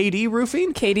KD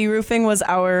Roofing? KD Roofing was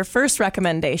our first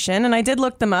recommendation, and I did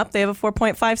look them up. They have a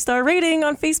 4.5-star rating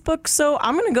on Facebook, so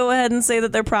I'm going to go ahead and say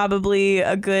that they're probably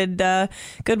a good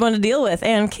one to deal with.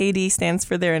 And KD stands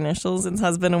for their initials. It's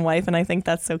husband and wife, and I think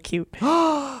that's so cute.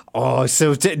 Oh,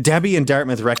 so Debbie in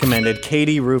Dartmouth recommended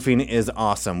KD Roofing is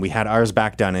awesome. We had ours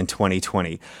back done in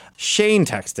 2020. Shane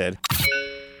texted,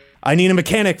 I need a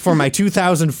mechanic for my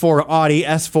 2004 Audi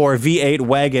S4 V8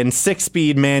 wagon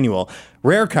 6-speed manual.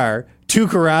 Rare car, 2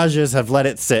 garages have let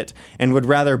it sit and would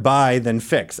rather buy than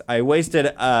fix. I wasted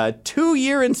a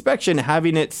 2-year inspection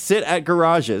having it sit at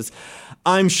garages.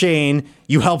 I'm Shane.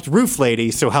 You helped Roof Lady,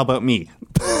 so how about me?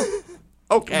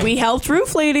 Okay. We helped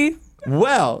Roof Lady.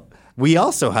 Well, we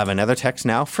also have another text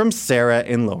now from Sarah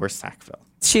in Lower Sackville.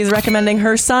 She's recommending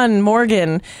her son,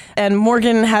 Morgan. And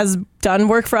Morgan has done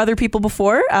work for other people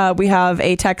before. We have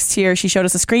a text here. She showed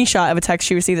us a screenshot of a text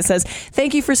she received that says,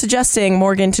 thank you for suggesting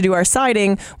Morgan to do our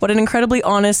siding. What an incredibly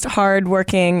honest,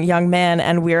 hard-working young man,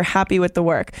 and we're happy with the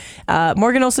work.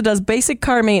 Morgan also does basic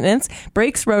car maintenance,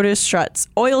 brakes, rotors, struts,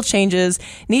 oil changes,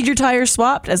 need your tires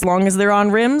swapped as long as they're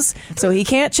on rims. So he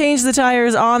can't change the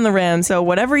tires on the rim. So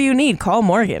whatever you need, call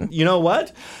Morgan. You know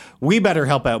what? We better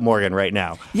help out Morgan right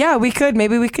now. Yeah, we could.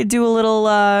 Maybe we could do a little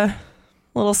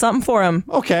something for him.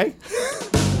 Okay.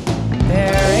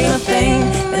 There ain't a thing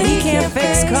that he can't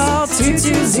fix. Call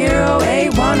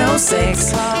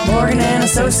 220-8106. Morgan and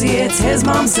Associates. His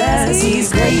mom says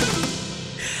he's great.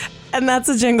 And that's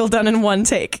a jingle done in one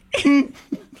take.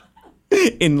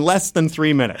 in less than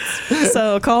 3 minutes.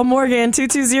 So call Morgan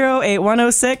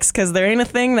 220-8106 because there ain't a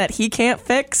thing that he can't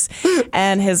fix,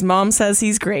 and his mom says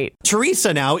he's great.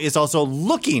 Teresa now is also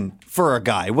looking for a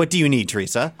guy. What do you need,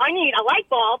 Teresa? I need a light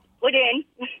bulb put in,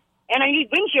 and I need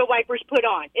windshield wipers put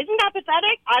on. Isn't that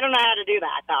pathetic? I don't know how to do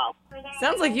that, though.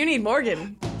 Sounds like you need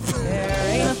Morgan. There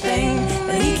ain't a thing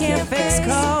that he can't fix.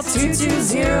 Call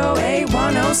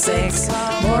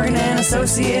 220-8106. Morgan and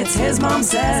Associates, his mom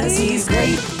says he's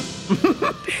great.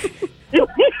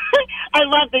 I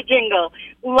love the jingle.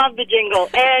 Love the jingle.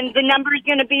 And the number is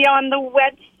going to be on the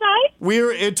website?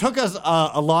 It took us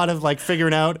a lot of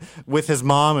figuring out with his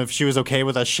mom if she was okay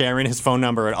with us sharing his phone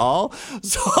number at all.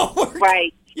 So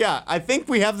right. Yeah, I think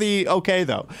we have the okay,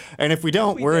 though. And if we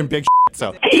don't, we're in big shit,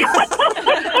 so. Yeah,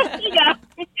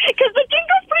 because the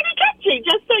jingle's pretty catchy,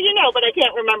 just so you know, but I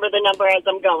can't remember the number as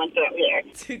I'm going through here.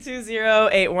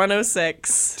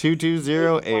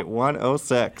 220-8106.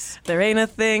 220-8106. There ain't a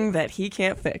thing that he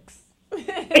can't fix.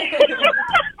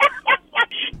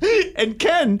 And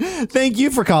Ken, thank you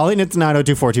for calling. It's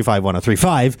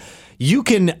 902-425-1035. You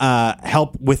can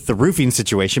help with the roofing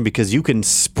situation because you can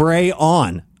spray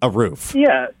on a roof.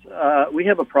 Yeah, we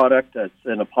have a product that's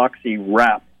an epoxy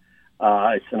wrap.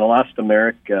 It's an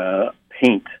elastomeric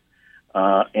paint,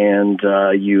 and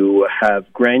you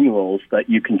have granules that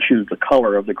you can choose the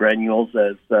color of the granules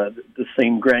as the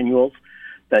same granules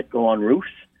that go on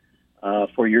roofs.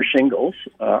 For your shingles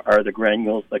are the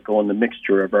granules that go in the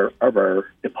mixture of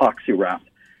our epoxy wrap.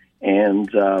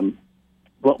 And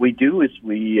what we do is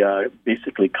we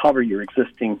basically cover your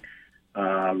existing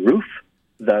roof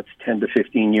that's 10 to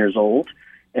 15 years old,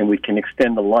 and we can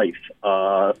extend the life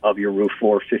of your roof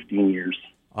for 15 years.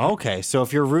 Okay, so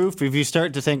if you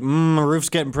start to think, my roof's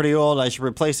getting pretty old, I should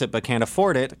replace it, but can't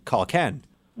afford it, call Ken.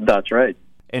 That's right.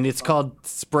 And it's called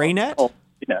SprayNet? Oh,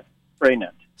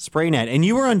 SprayNet. SprayNet. And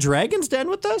you were on Dragon's Den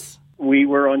with us? We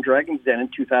were on Dragon's Den in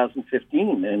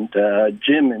 2015, and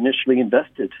Jim initially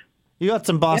invested. You got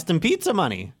some Boston Pizza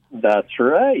money. That's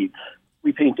right.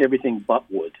 We paint everything but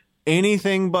wood.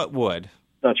 Anything but wood.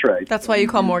 That's right. That's why you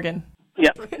call Morgan.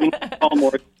 Yeah, we call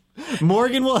Morgan.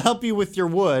 Morgan will help you with your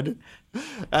wood,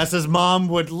 as his mom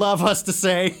would love us to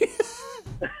say.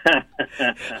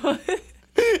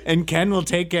 And Ken will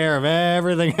take care of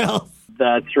everything else.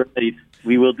 That's right.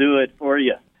 We will do it for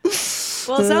you.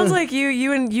 Well, it sounds like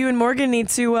you and Morgan need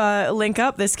to link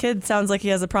up. This kid sounds like he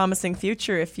has a promising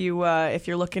future. If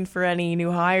you're looking for any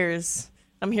new hires,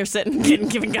 I'm here sitting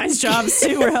giving guys jobs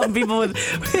too. We're helping people with.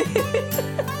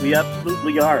 We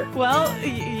absolutely are. Well,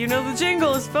 you know the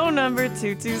jingle. His phone number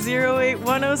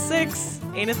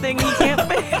 220-8106. Ain't a thing he can't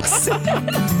fix.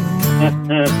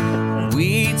 We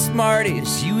eat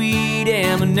Smarties, you eat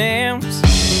M&M's.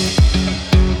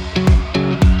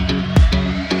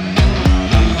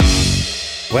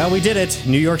 Well, we did it.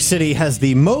 New York City has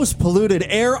the most polluted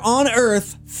air on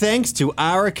Earth thanks to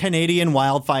our Canadian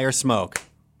wildfire smoke.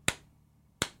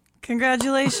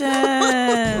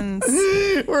 Congratulations.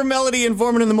 We're Melody and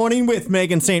Foreman in the Morning with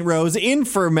Megan St. Rose in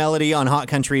for Melody on Hot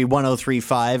Country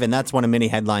 103.5. And that's one of many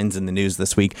headlines in the news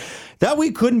this week that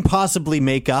we couldn't possibly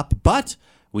make up, but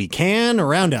we can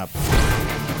round up.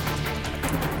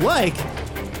 Like,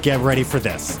 get ready for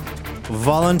this.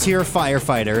 Volunteer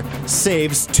firefighter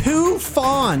saves 2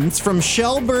 fawns from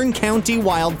Shelburne County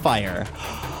wildfire.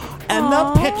 And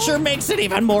the picture makes it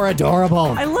even more adorable.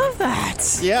 I love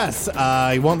that. Yes,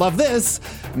 you won't love this.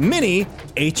 Many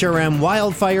HRM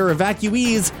wildfire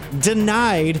evacuees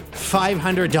denied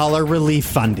 $500 relief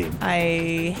funding.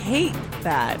 I hate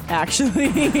that,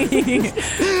 actually.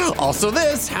 Also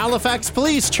this, Halifax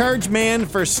police charge man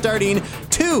for starting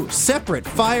 2 separate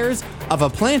fires of a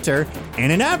planter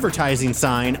and an advertising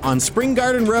sign on Spring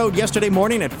Garden Road yesterday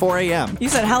morning at 4 a.m. You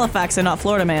said Halifax and not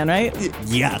Florida man, right?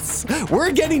 Yes.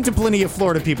 We're getting to plenty of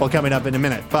Florida people coming up in a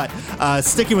minute, but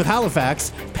sticking with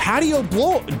Halifax, patio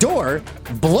door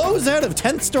blows out of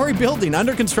 10th-story building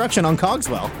under construction on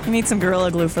Cogswell. You need some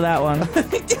Gorilla Glue for that one.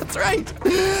 That's right.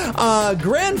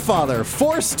 Grandfather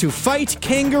forced to fight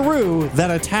kangaroo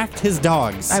that attacked his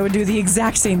dogs. I would do the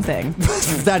exact same thing.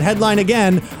 That headline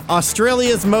again,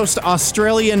 Australia's most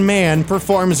Australian man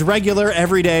performs regular,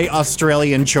 everyday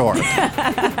Australian chore.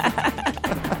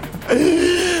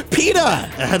 PETA,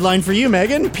 a headline for you,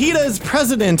 Megan. PETA's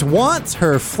president wants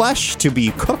her flesh to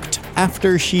be cooked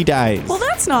after she dies. Well,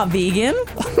 that's not vegan.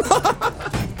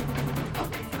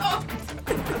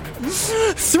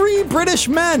 3 British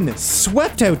men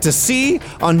swept out to sea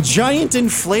on giant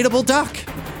inflatable duck.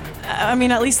 I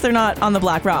mean, at least they're not on the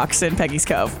Black Rocks in Peggy's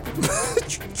Cove.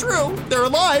 True, they're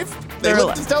alive. They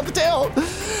live to tell the tale.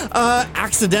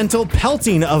 Accidental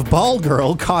pelting of ball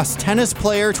girl cost tennis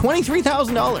player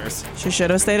 $23,000. She should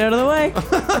have stayed out of the way.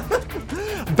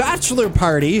 Bachelor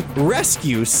party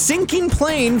rescue sinking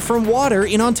plane from water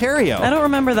in Ontario. I don't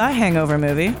remember that Hangover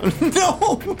movie.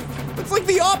 No, it's like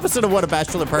the opposite of what a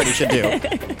bachelor party should do.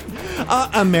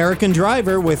 American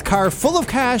driver with car full of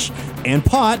cash and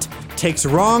pot takes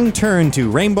wrong turn to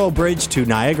Rainbow Bridge to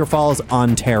Niagara Falls,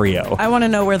 Ontario. I want to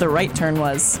know where the right turn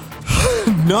was.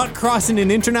 Not crossing an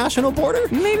international border?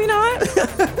 Maybe not.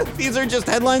 These are just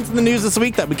headlines in the news this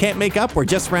week that we can't make up. We're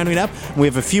just rounding up. We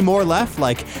have a few more left,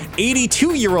 like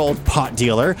 82-year-old pot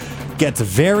dealer gets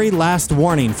very last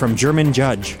warning from German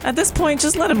judge. At this point,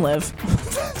 just let him live.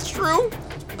 That's true.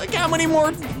 Like, how many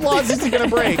more laws is he going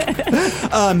to break?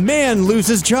 A man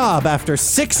loses job after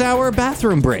 6-hour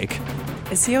bathroom break.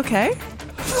 Is he okay?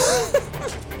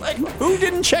 Like, who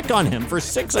didn't check on him for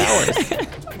 6 hours?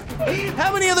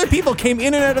 How many other people came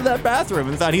in and out of that bathroom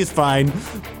and thought he's fine?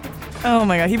 Oh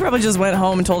my God, he probably just went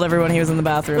home and told everyone he was in the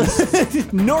bathroom.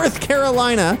 North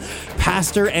Carolina,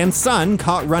 pastor and son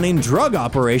caught running drug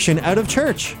operation out of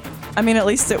church. I mean, at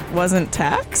least it wasn't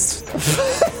taxed.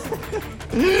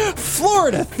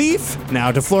 Florida thief.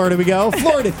 Now to Florida we go.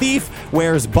 Florida thief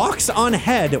wears box on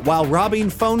head while robbing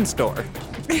phone store.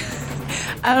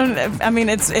 I mean,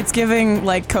 it's giving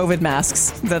like COVID masks.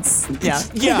 That's, yeah.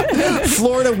 Yeah.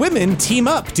 Florida women team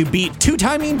up to beat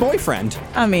two-timing boyfriend.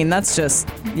 I mean, that's just,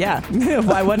 yeah.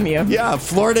 Why wouldn't you? Yeah,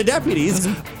 Florida deputies.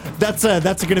 That's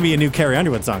going to be a new Carrie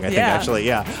Underwood song, I think, actually,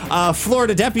 yeah.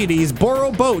 Florida deputies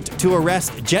borrow boat to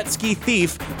arrest jet ski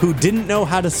thief who didn't know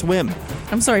how to swim.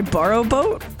 I'm sorry, borrow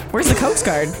boat? Where's the Coast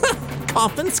Guard?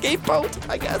 Confiscate boat,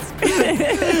 I guess.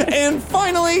 And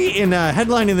finally, in a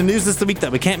headline in the news this week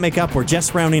that we can't make up, we're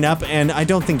just rounding up, and I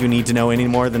don't think you need to know any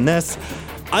more than this.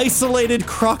 Isolated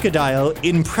crocodile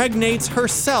impregnates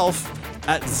herself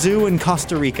at zoo in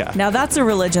Costa Rica. Now that's a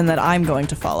religion that I'm going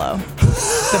to follow.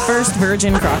 The first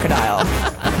virgin crocodile.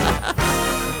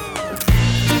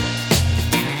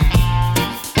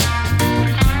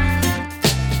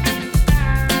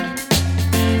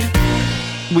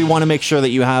 We want to make sure that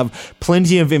you have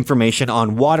plenty of information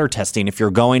on water testing. If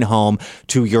you're going home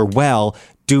to your well,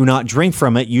 do not drink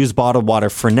from it. Use bottled water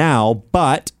for now,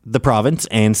 but the province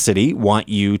and city want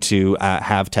you to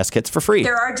have test kits for free.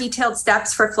 There are detailed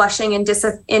steps for flushing and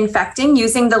disinfecting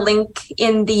using the link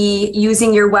in the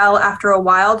Using Your Well After a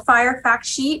Wildfire fact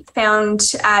sheet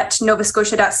found at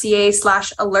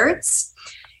novascotia.ca/alerts.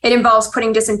 It involves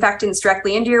putting disinfectants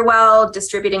directly into your well,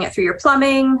 distributing it through your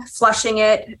plumbing, flushing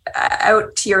it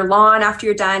out to your lawn after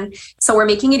you're done. So we're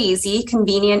making it easy,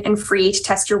 convenient, and free to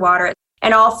test your water.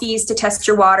 And all fees to test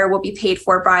your water will be paid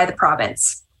for by the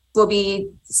province. We'll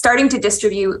be starting to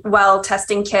distribute well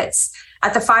testing kits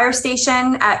at the fire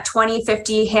station at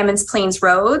 2050 Hammonds Plains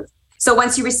Road. So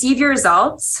once you receive your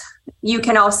results, you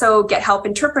can also get help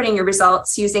interpreting your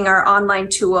results using our online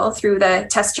tool through the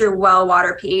Test Your Well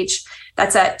Water page.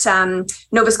 That's at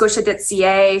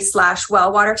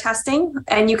novascotia.ca/well water testing.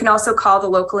 And you can also call the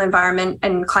local environment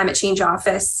and climate change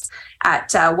office at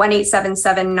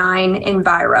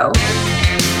 1-877-9-ENVIRO.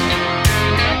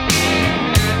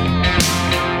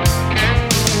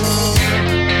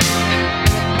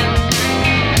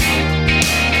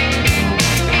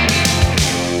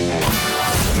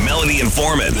 Melody and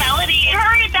Foreman. Melody,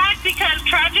 hurry back because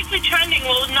Tragically Trending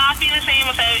will not be the same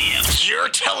without you. You're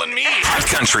telling me. Hot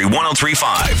Country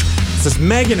 103.5. This is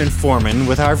Megan and Foreman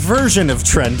with our version of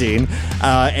trending.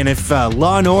 And if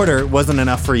Law and Order wasn't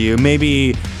enough for you,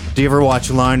 maybe, do you ever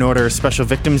watch Law and Order Special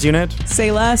Victims Unit?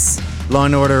 Say less. Law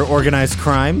and Order Organized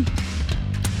Crime?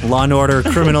 Law and Order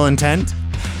Criminal Intent?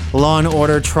 Law and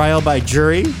Order Trial by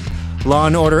Jury? Law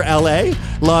and Order LA?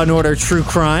 Law and Order True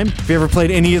Crime? Have you ever played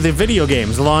any of the video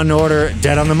games? Law and Order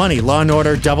Dead on the Money? Law and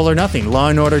Order Double or Nothing? Law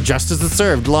and Order Justice is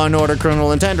Served? Law and Order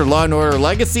Criminal Intent? Or Law and Order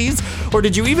Legacies? Or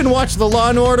did you even watch the Law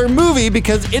and Order movie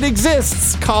because it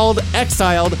exists called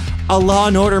Exiled, a Law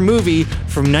and Order movie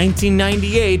from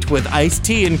 1998 with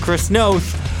Ice-T and Chris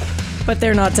Noth? But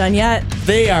they're not done yet.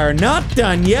 They are not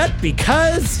done yet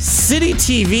because City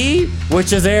TV,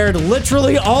 which has aired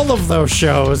literally all of those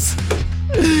shows,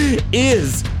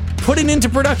 is putting into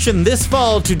production this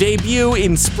fall to debut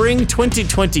in spring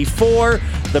 2024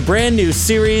 the brand new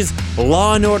series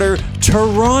Law & Order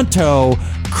Toronto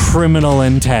criminal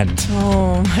intent.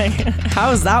 Oh my God.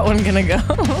 How's that one gonna go?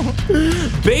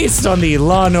 Based on the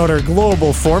Law & Order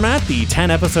Global format, the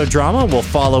 10-episode drama will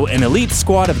follow an elite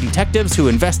squad of detectives who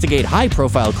investigate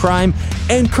high-profile crime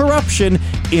and corruption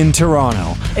in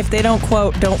Toronto. If they don't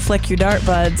quote, "Don't flick your dart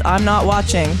buds," I'm not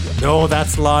watching. No,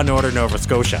 that's Law & Order Nova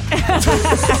Scotia.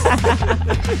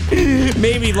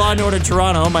 Maybe Law & Order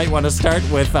Toronto might want to start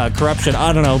with corruption.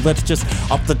 I don't know. Let's just,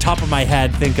 off the top of my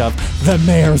head, think of the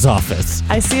mayor's office.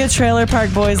 I see a Trailer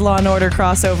Park Boys Law & Order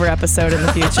crossover episode in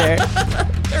the future.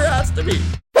 There has to be.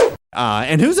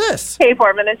 And who's this? Hey,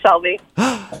 Foreman and Shelby.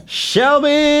 Shelby!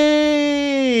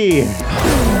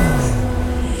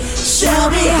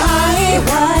 Shelby, hi,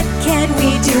 what can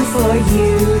we do for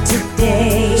you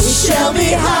today?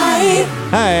 Shelby, hi.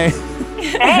 Hi.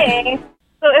 Hey.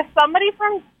 So if somebody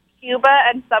from Cuba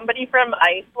and somebody from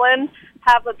Iceland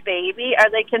have a baby, are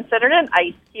they considered an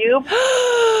ice cube?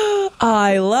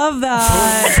 I love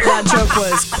that. That joke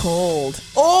was cold.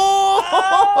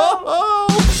 Oh!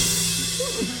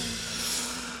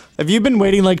 Have you been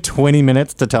waiting like 20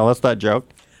 minutes to tell us that joke?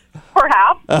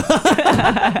 Perhaps.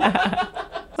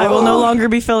 I will no longer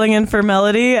be filling in for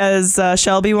Melody, as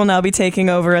Shelby will now be taking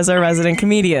over as our resident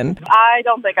comedian. I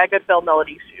don't think I could fill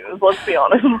Melody's shoes, let's be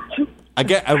honest.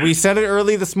 We said it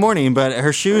early this morning, but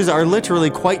her shoes are literally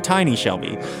quite tiny,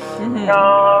 Shelby.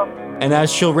 And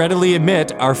as she'll readily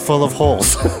admit, are full of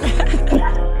holes.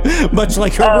 Much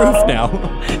like her roof now.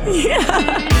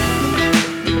 Yeah.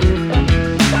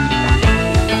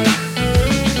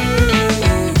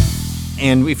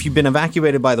 And if you've been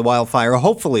evacuated by the wildfire,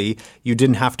 hopefully you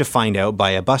didn't have to find out by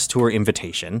a bus tour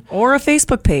invitation. Or a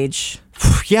Facebook page.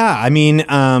 Yeah, I mean,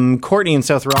 Courtney in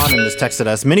South Rawdon just texted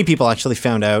us. Many people actually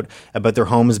found out about their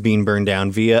homes being burned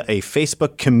down via a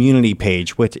Facebook community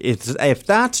page, which, if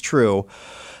that's true,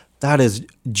 that is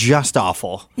just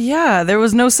awful. Yeah, there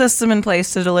was no system in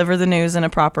place to deliver the news in a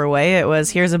proper way. It was,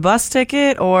 here's a bus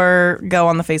ticket or go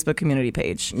on the Facebook community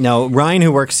page. Now, Ryan,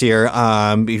 who works here,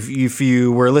 if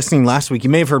you were listening last week,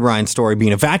 you may have heard Ryan's story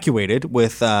being evacuated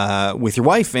with your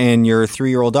wife and your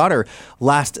 3-year-old daughter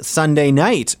last Sunday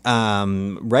night.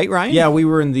 Right, Ryan? Yeah, we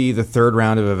were in the third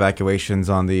round of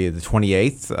evacuations on the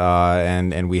 28th,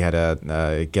 and we had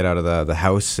to get out of the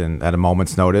house and at a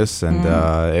moment's notice, and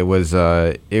it was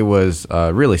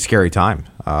really scary time.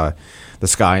 The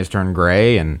skies turned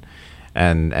gray, and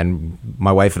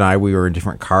my wife and I, we were in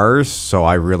different cars, so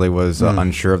I really was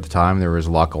unsure of the time. There was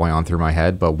a lot going on through my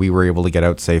head, but we were able to get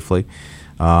out safely,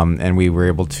 and we were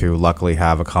able to luckily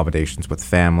have accommodations with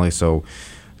family.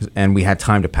 And we had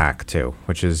time to pack too,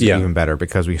 which is even better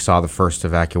because we saw the first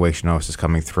evacuation notices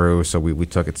coming through, so we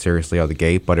took it seriously out of the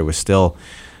gate. But it was still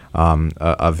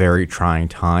a very trying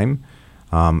time.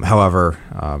 However,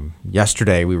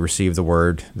 yesterday we received the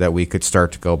word that we could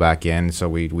start to go back in, so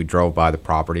we drove by the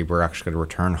property. We're actually going to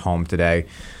return home today,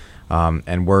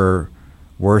 and we're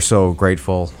so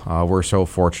grateful. We're so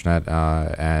fortunate,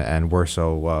 and we're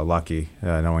so lucky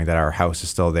knowing that our house is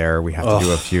still there. We have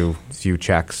to do a few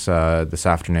checks this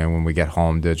afternoon when we get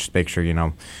home to just make sure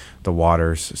the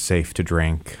water's safe to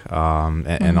drink,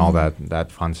 and all that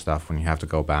fun stuff when you have to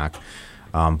go back.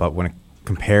 But when it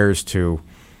compares to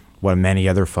what many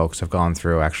other folks have gone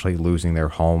through, actually losing their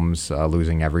homes,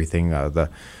 losing everything, the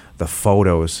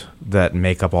photos that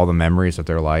make up all the memories of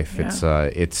their life,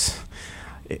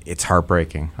 it's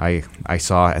heartbreaking. I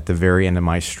saw at the very end of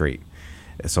my street,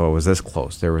 so it was this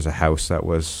close, there was a house that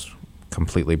was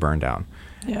completely burned down.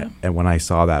 Yeah. And when I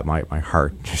saw that, my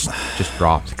heart just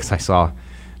dropped, because I saw,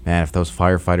 man, if those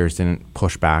firefighters didn't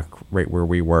push back right where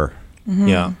we were,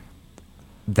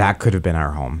 that could have been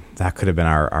our home. That could have been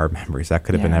our memories. That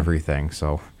could have been everything.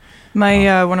 So,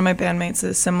 my one of my bandmates is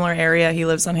a similar area. He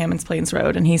lives on Hammonds Plains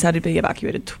Road, and he's had to be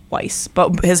evacuated twice.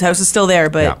 But his house is still there.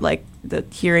 But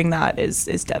hearing that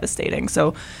is devastating.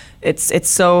 So, it's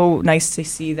so nice to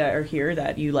see that or hear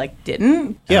that you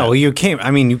didn't. Yeah. Well, you came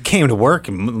to work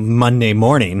Monday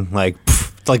morning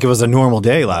it's like it was a normal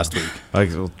day last week.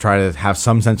 We'll try to have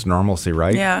some sense of normalcy,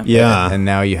 right? Yeah. Yeah. And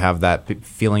now you have that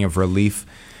feeling of relief.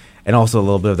 And also a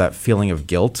little bit of that feeling of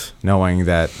guilt, knowing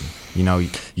that, you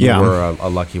were a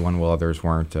lucky one while others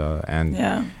weren't. And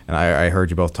I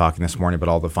heard you both talking this morning about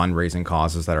all the fundraising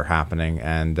causes that are happening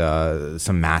and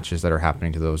some matches that are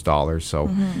happening to those dollars.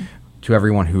 So to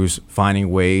everyone who's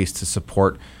finding ways to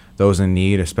support those in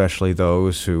need, especially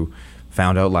those who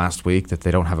found out last week that they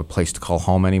don't have a place to call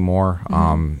home anymore,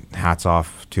 hats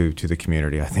off to the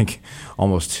community. I think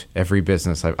almost every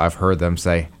business I've heard them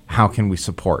say, how can we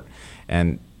support?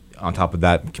 And on top of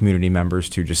that, community members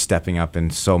too, just stepping up in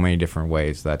so many different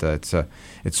ways that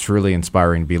it's truly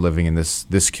inspiring to be living in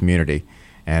this community,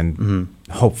 and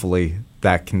hopefully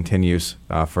that continues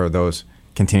for those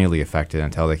continually affected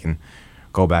until they can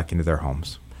go back into their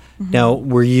homes. Now,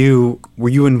 were you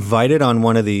invited on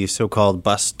one of the so-called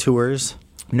bus tours?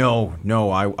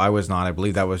 No, I was not. I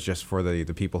believe that was just for the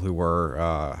people who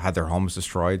were had their homes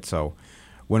destroyed. So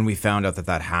when we found out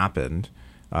that happened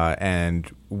and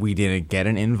we didn't get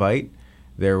an invite,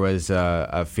 there was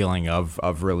a feeling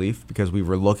of relief because we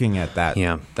were looking at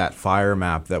that fire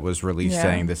map that was released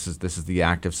saying this is the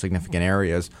active significant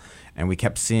areas, and we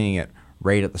kept seeing it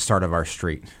right at the start of our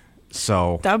street.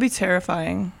 So that would be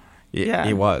terrifying.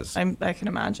 It was. I can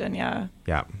imagine. Yeah.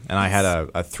 Yeah, and I had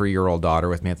a 3-year-old daughter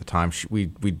with me at the time. We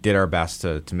did our best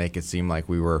to make it seem like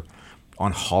we were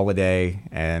on holiday,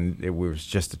 and it was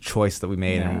just a choice that we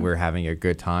made, and we were having a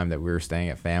good time. That we were staying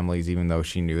at families, even though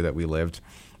she knew that we lived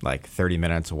like 30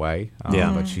 minutes away.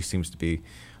 But she seems to be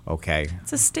okay.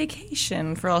 It's a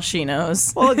staycation for all she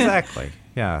knows. Well, exactly.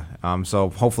 Yeah. So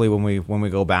hopefully when we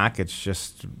go back, it's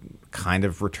just kind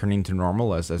of returning to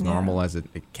normal as normal as it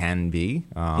can be.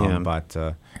 But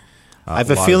I have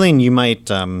a feeling you might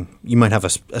have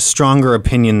a stronger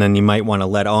opinion than you might want to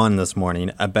let on this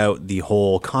morning about the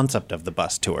whole concept of the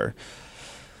bus tour.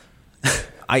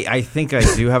 I think I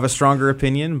do have a stronger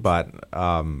opinion, but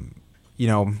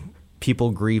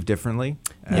people grieve differently,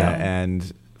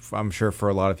 and I'm sure for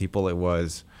a lot of people it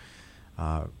was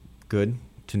good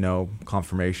to know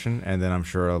confirmation, and then I'm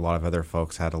sure a lot of other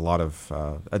folks had a lot of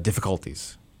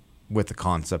difficulties with the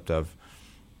concept of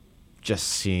just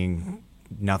seeing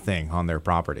nothing on their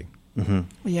property.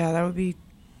 Mm-hmm. Yeah, that would be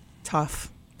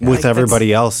tough. With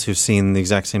everybody else who's seen the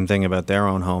exact same thing about their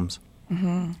own homes.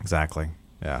 Mm-hmm. Exactly.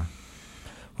 Yeah.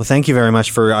 Well, thank you very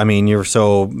much you're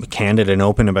so candid and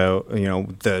open about,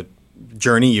 the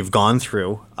journey you've gone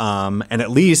through. And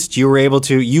at least you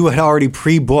had already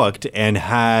pre-booked and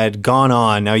had gone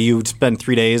on. Now you spent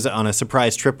 3 days on a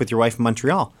surprise trip with your wife in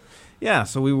Montreal. Yeah,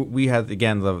 so we had,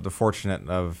 again, the fortunate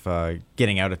of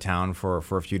getting out of town for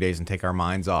a few days and take our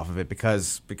minds off of it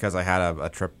because I had a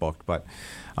trip booked, but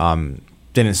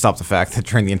didn't stop the fact that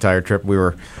during the entire trip we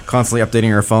were constantly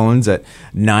updating our phones. At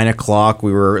 9 o'clock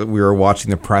we were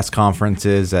watching the press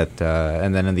conferences and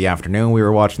then in the afternoon we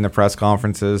were watching the press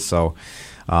conferences. So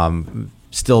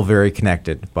still very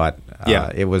connected, but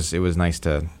it was nice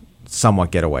to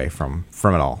somewhat get away from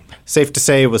it all. Safe to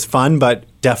say it was fun, but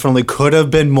definitely could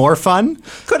have been more fun.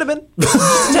 Could have been.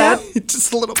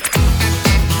 Just a little bit.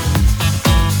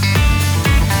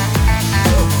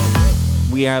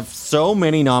 We have so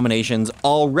many nominations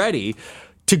already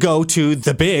to go to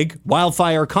the big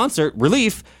Wildfire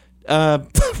Relief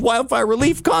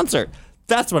concert.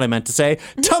 That's what I meant to say.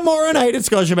 Tomorrow night at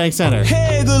Scotiabank Centre.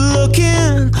 Hey, good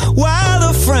looking, while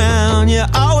a frown. You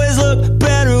always look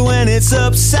better when it's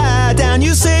upside down.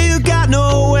 You say you got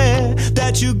nowhere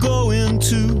that you're going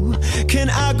to. Can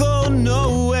I go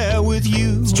nowhere with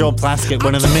you? It's Joel Plaskett,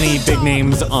 one of the many big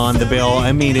names on the bill.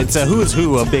 I mean, it's a who's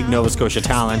who of big Nova Scotia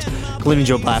talent, including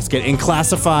Joel Plaskett, and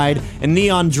Classified, and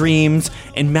Neon Dreams,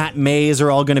 and Matt Mays are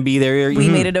all going to be there. We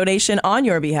made a donation on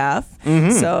your behalf.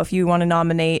 Mm-hmm. So if you want to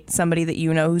nominate somebody that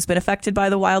you know who's been affected by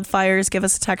the wildfires, give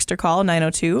us a text or call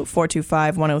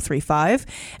 902-425-1035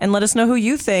 and let us know who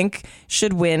you think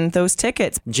should win those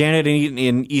tickets. Janet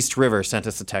in East River sent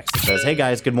us a text that says, "Hey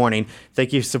guys, good morning.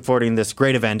 Thank you for supporting this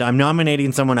great event. I'm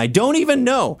nominating someone I don't even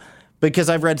know because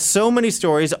I've read so many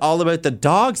stories all about the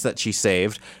dogs that she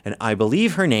saved, and I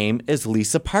believe her name is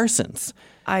Lisa Parsons."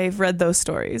 I've read those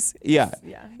stories. Yeah.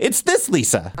 It's this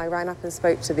Lisa. I ran up and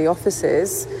spoke to the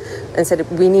officers and said,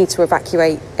 we need to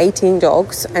evacuate 18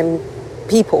 dogs and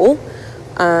people.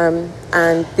 And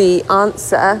the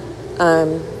answer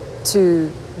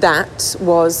to that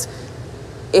was,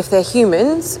 if they're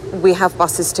humans, we have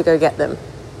buses to go get them.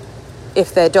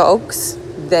 If they're dogs,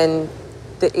 then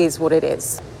that is what it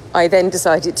is. I then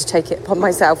decided to take it upon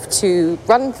myself to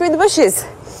run through the bushes.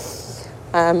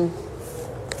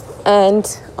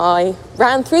 And I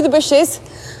ran through the bushes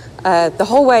the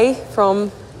whole way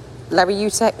from Larry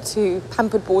Utech to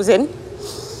Pampered Boars Inn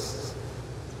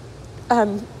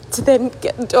to then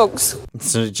get the dogs.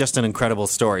 It's just an incredible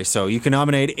story. So you can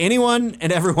nominate anyone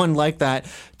and everyone like that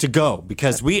to go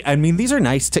because these are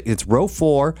nice. It's row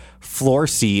 4, floor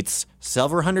seats,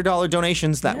 several $100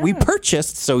 donations that we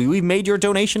purchased. So we made your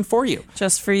donation for you.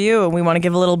 Just for you. And we want to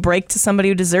give a little break to somebody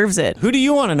who deserves it. Who do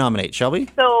you want to nominate, Shelby?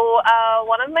 So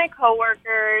one of my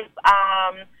coworkers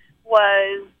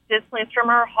was displaced from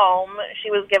her home.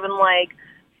 She was given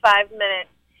 5 minutes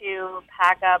to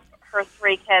pack up her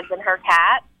 3 kids and her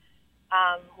cat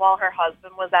while her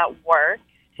husband was at work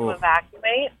to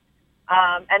evacuate.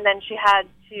 And then she had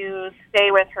to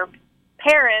stay with her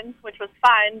parents, which was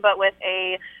fine, but with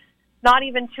a not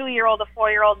even 2-year-old, a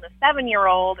 4-year-old, and a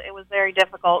 7-year-old, it was very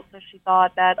difficult. So she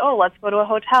thought that, let's go to a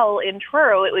hotel in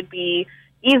Truro. It would be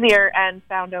easier, and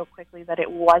found out quickly that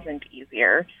it wasn't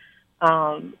easier.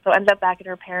 So ended up back at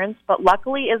her parents, but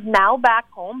luckily is now back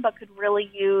home, but could really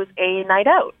use a night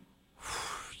out.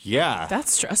 Yeah.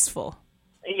 That's stressful.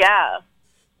 Yeah.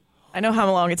 I know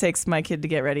how long it takes my kid to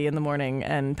get ready in the morning,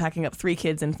 and packing up 3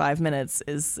 kids in 5 minutes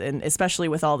is, and especially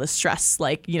with all the stress,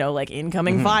 like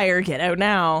incoming fire, get out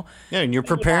now. Yeah, and you're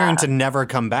preparing to never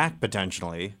come back,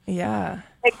 potentially. Yeah.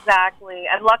 Exactly.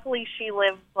 And luckily she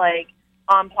lives,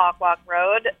 on Pockwalk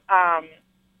Road,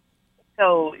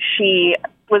 so she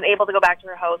was able to go back to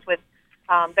her house with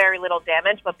very little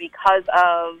damage, but because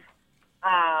of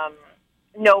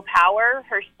no power,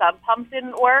 her sub pump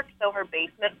didn't work, so her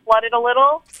basement flooded a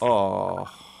little. Oh.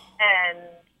 And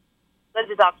the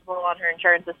deductible on her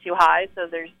insurance is too high, so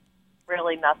there's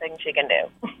really nothing she can do.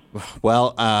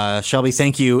 Well, Shelby,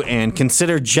 thank you, and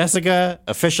consider Jessica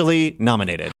officially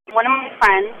nominated. One of my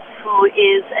friends who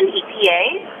is an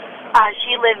EPA,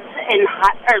 she lived,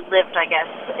 I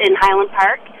guess, in Highland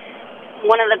Park.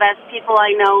 One of the best people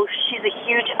I know. She's a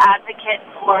huge advocate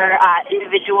for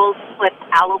individuals with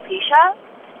alopecia,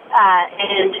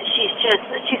 and she's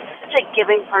such a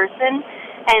giving person.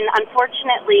 And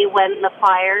unfortunately, when the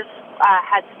fires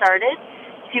had started,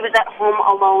 she was at home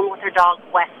alone with her dog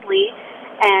Wesley,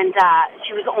 and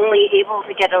she was only able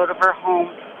to get out of her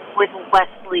home with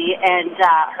Wesley and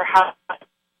her house.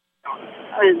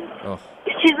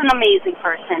 She's an amazing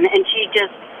person, and she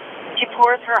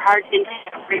pours her heart into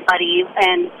everybody,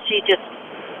 and she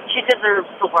deserves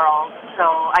the world. So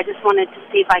I just wanted to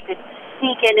see if I could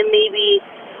sneak in and maybe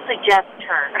suggest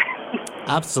her.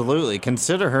 Absolutely.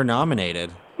 Consider her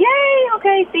nominated. Yay!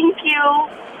 Okay, thank you.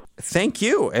 Thank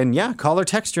you. And yeah, call or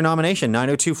text your nomination,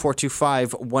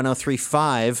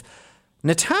 902-425-1035.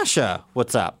 Natasha,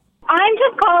 what's up? I'm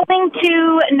just calling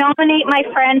to nominate my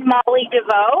friend Molly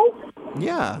DeVoe.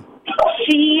 Yeah.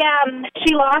 She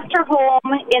lost her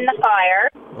home in the fire.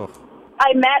 Oh.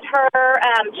 I met her.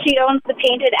 She owns the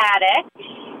Painted Attic,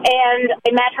 and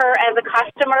I met her as a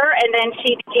customer, and then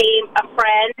she became a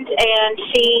friend. And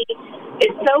she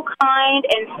is so kind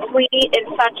and sweet and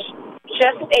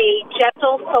just a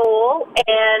gentle soul.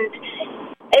 And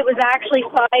it was actually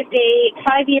 5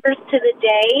 years to the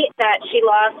day that she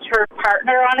lost her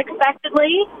partner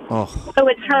unexpectedly. Oh.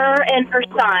 So it's her and her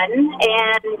son,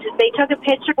 and they took a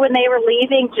picture when they were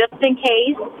leaving just in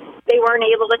case they weren't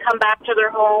able to come back to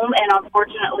their home, and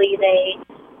unfortunately they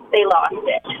lost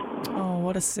it. Oh,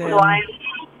 what a sin. So I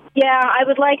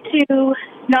would like to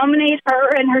nominate her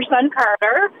and her son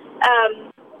Carter.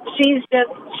 She's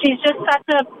just such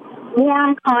a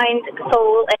warm, kind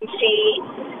soul, and she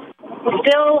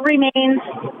still remains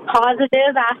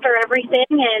positive after everything,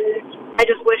 and I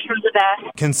just wish her the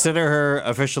best. Consider her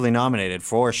officially nominated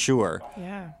for sure.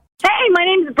 Yeah. Hey, my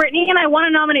name's Brittany, and I want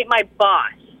to nominate my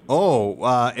boss.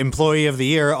 Oh, Employee of the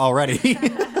Year already.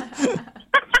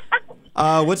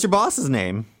 What's your boss's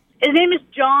name? His name is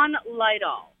John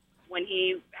Lightoll. When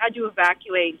he had to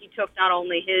evacuate, he took not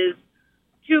only his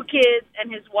 2 kids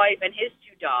and his wife and his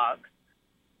 2 dogs,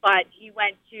 but he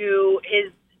went to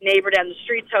his neighbor down the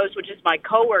street's house, which is my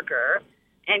coworker,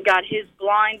 and got his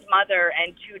blind mother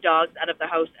and 2 dogs out of the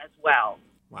house as well.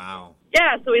 Wow.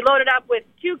 Yeah, so he loaded up with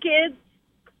 2 kids,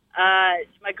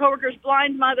 my coworker's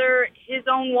blind mother, his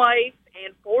own wife,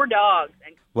 and 4 dogs.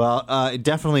 And Well, it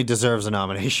definitely deserves a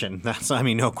nomination.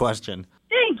 No question.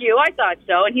 thank you, I thought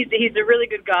so. And he's a really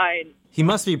good guy. He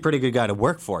must be a pretty good guy to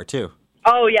work for, too.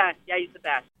 Oh, yeah, he's the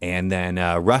best. And then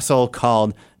Russell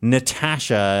called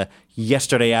Natasha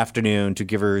yesterday afternoon to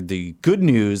give her the good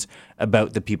news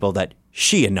about the people that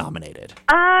she had nominated.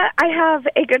 I have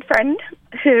a good friend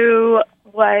who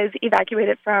was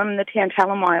evacuated from the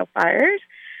Tantallum wildfires.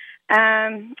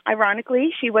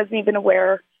 Ironically, she wasn't even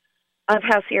aware of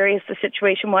how serious the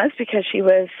situation was because she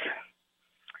was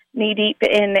knee-deep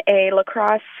in a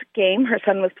lacrosse game her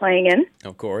son was playing in.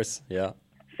 Of course, yeah.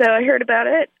 So I heard about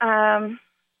it.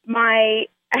 My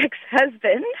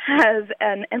ex-husband has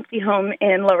an empty home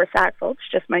in Lower Sackville.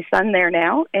 It's just my son there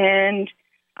now. And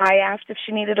I asked if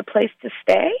she needed a place to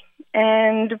stay.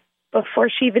 And before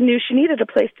she even knew she needed a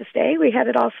place to stay, we had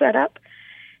it all set up.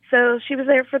 So she was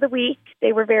there for the week.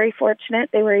 They were very fortunate.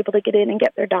 They were able to get in and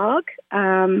get their dog.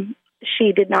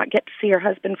 She did not get to see her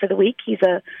husband for the week. He's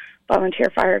a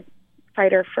volunteer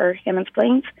firefighter for Hammond's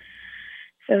Plains.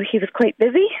 So he was quite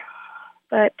busy.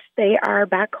 But they are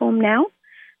back home now,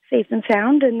 safe and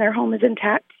sound, and their home is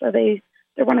intact. So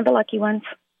they're one of the lucky ones.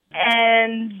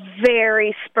 And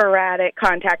very sporadic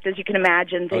contact, as you can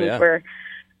imagine. Things were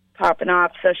popping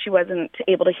off, so she wasn't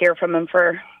able to hear from him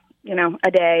for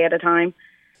a day at a time.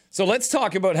 So let's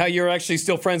talk about how you're actually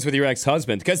still friends with your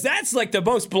ex-husband, because that's like the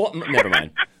most... Never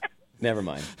mind. Never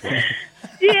mind.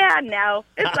 Yeah, no,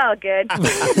 it's all good.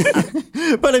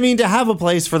 But I mean, to have a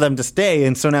place for them to stay.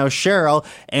 And so now Cheryl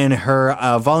and her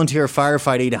volunteer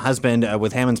firefighting husband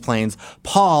with Hammond's Plains,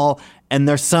 Paul, and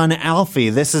their son, Alfie.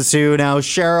 This is who now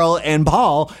Cheryl and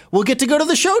Paul will get to go to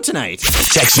the show tonight.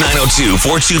 Text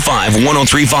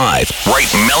 902-425-1035.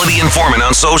 Write Melody and Foreman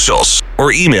on socials.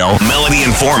 Or email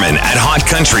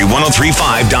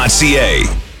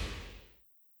melodyandforeman@hotcountry1035.ca.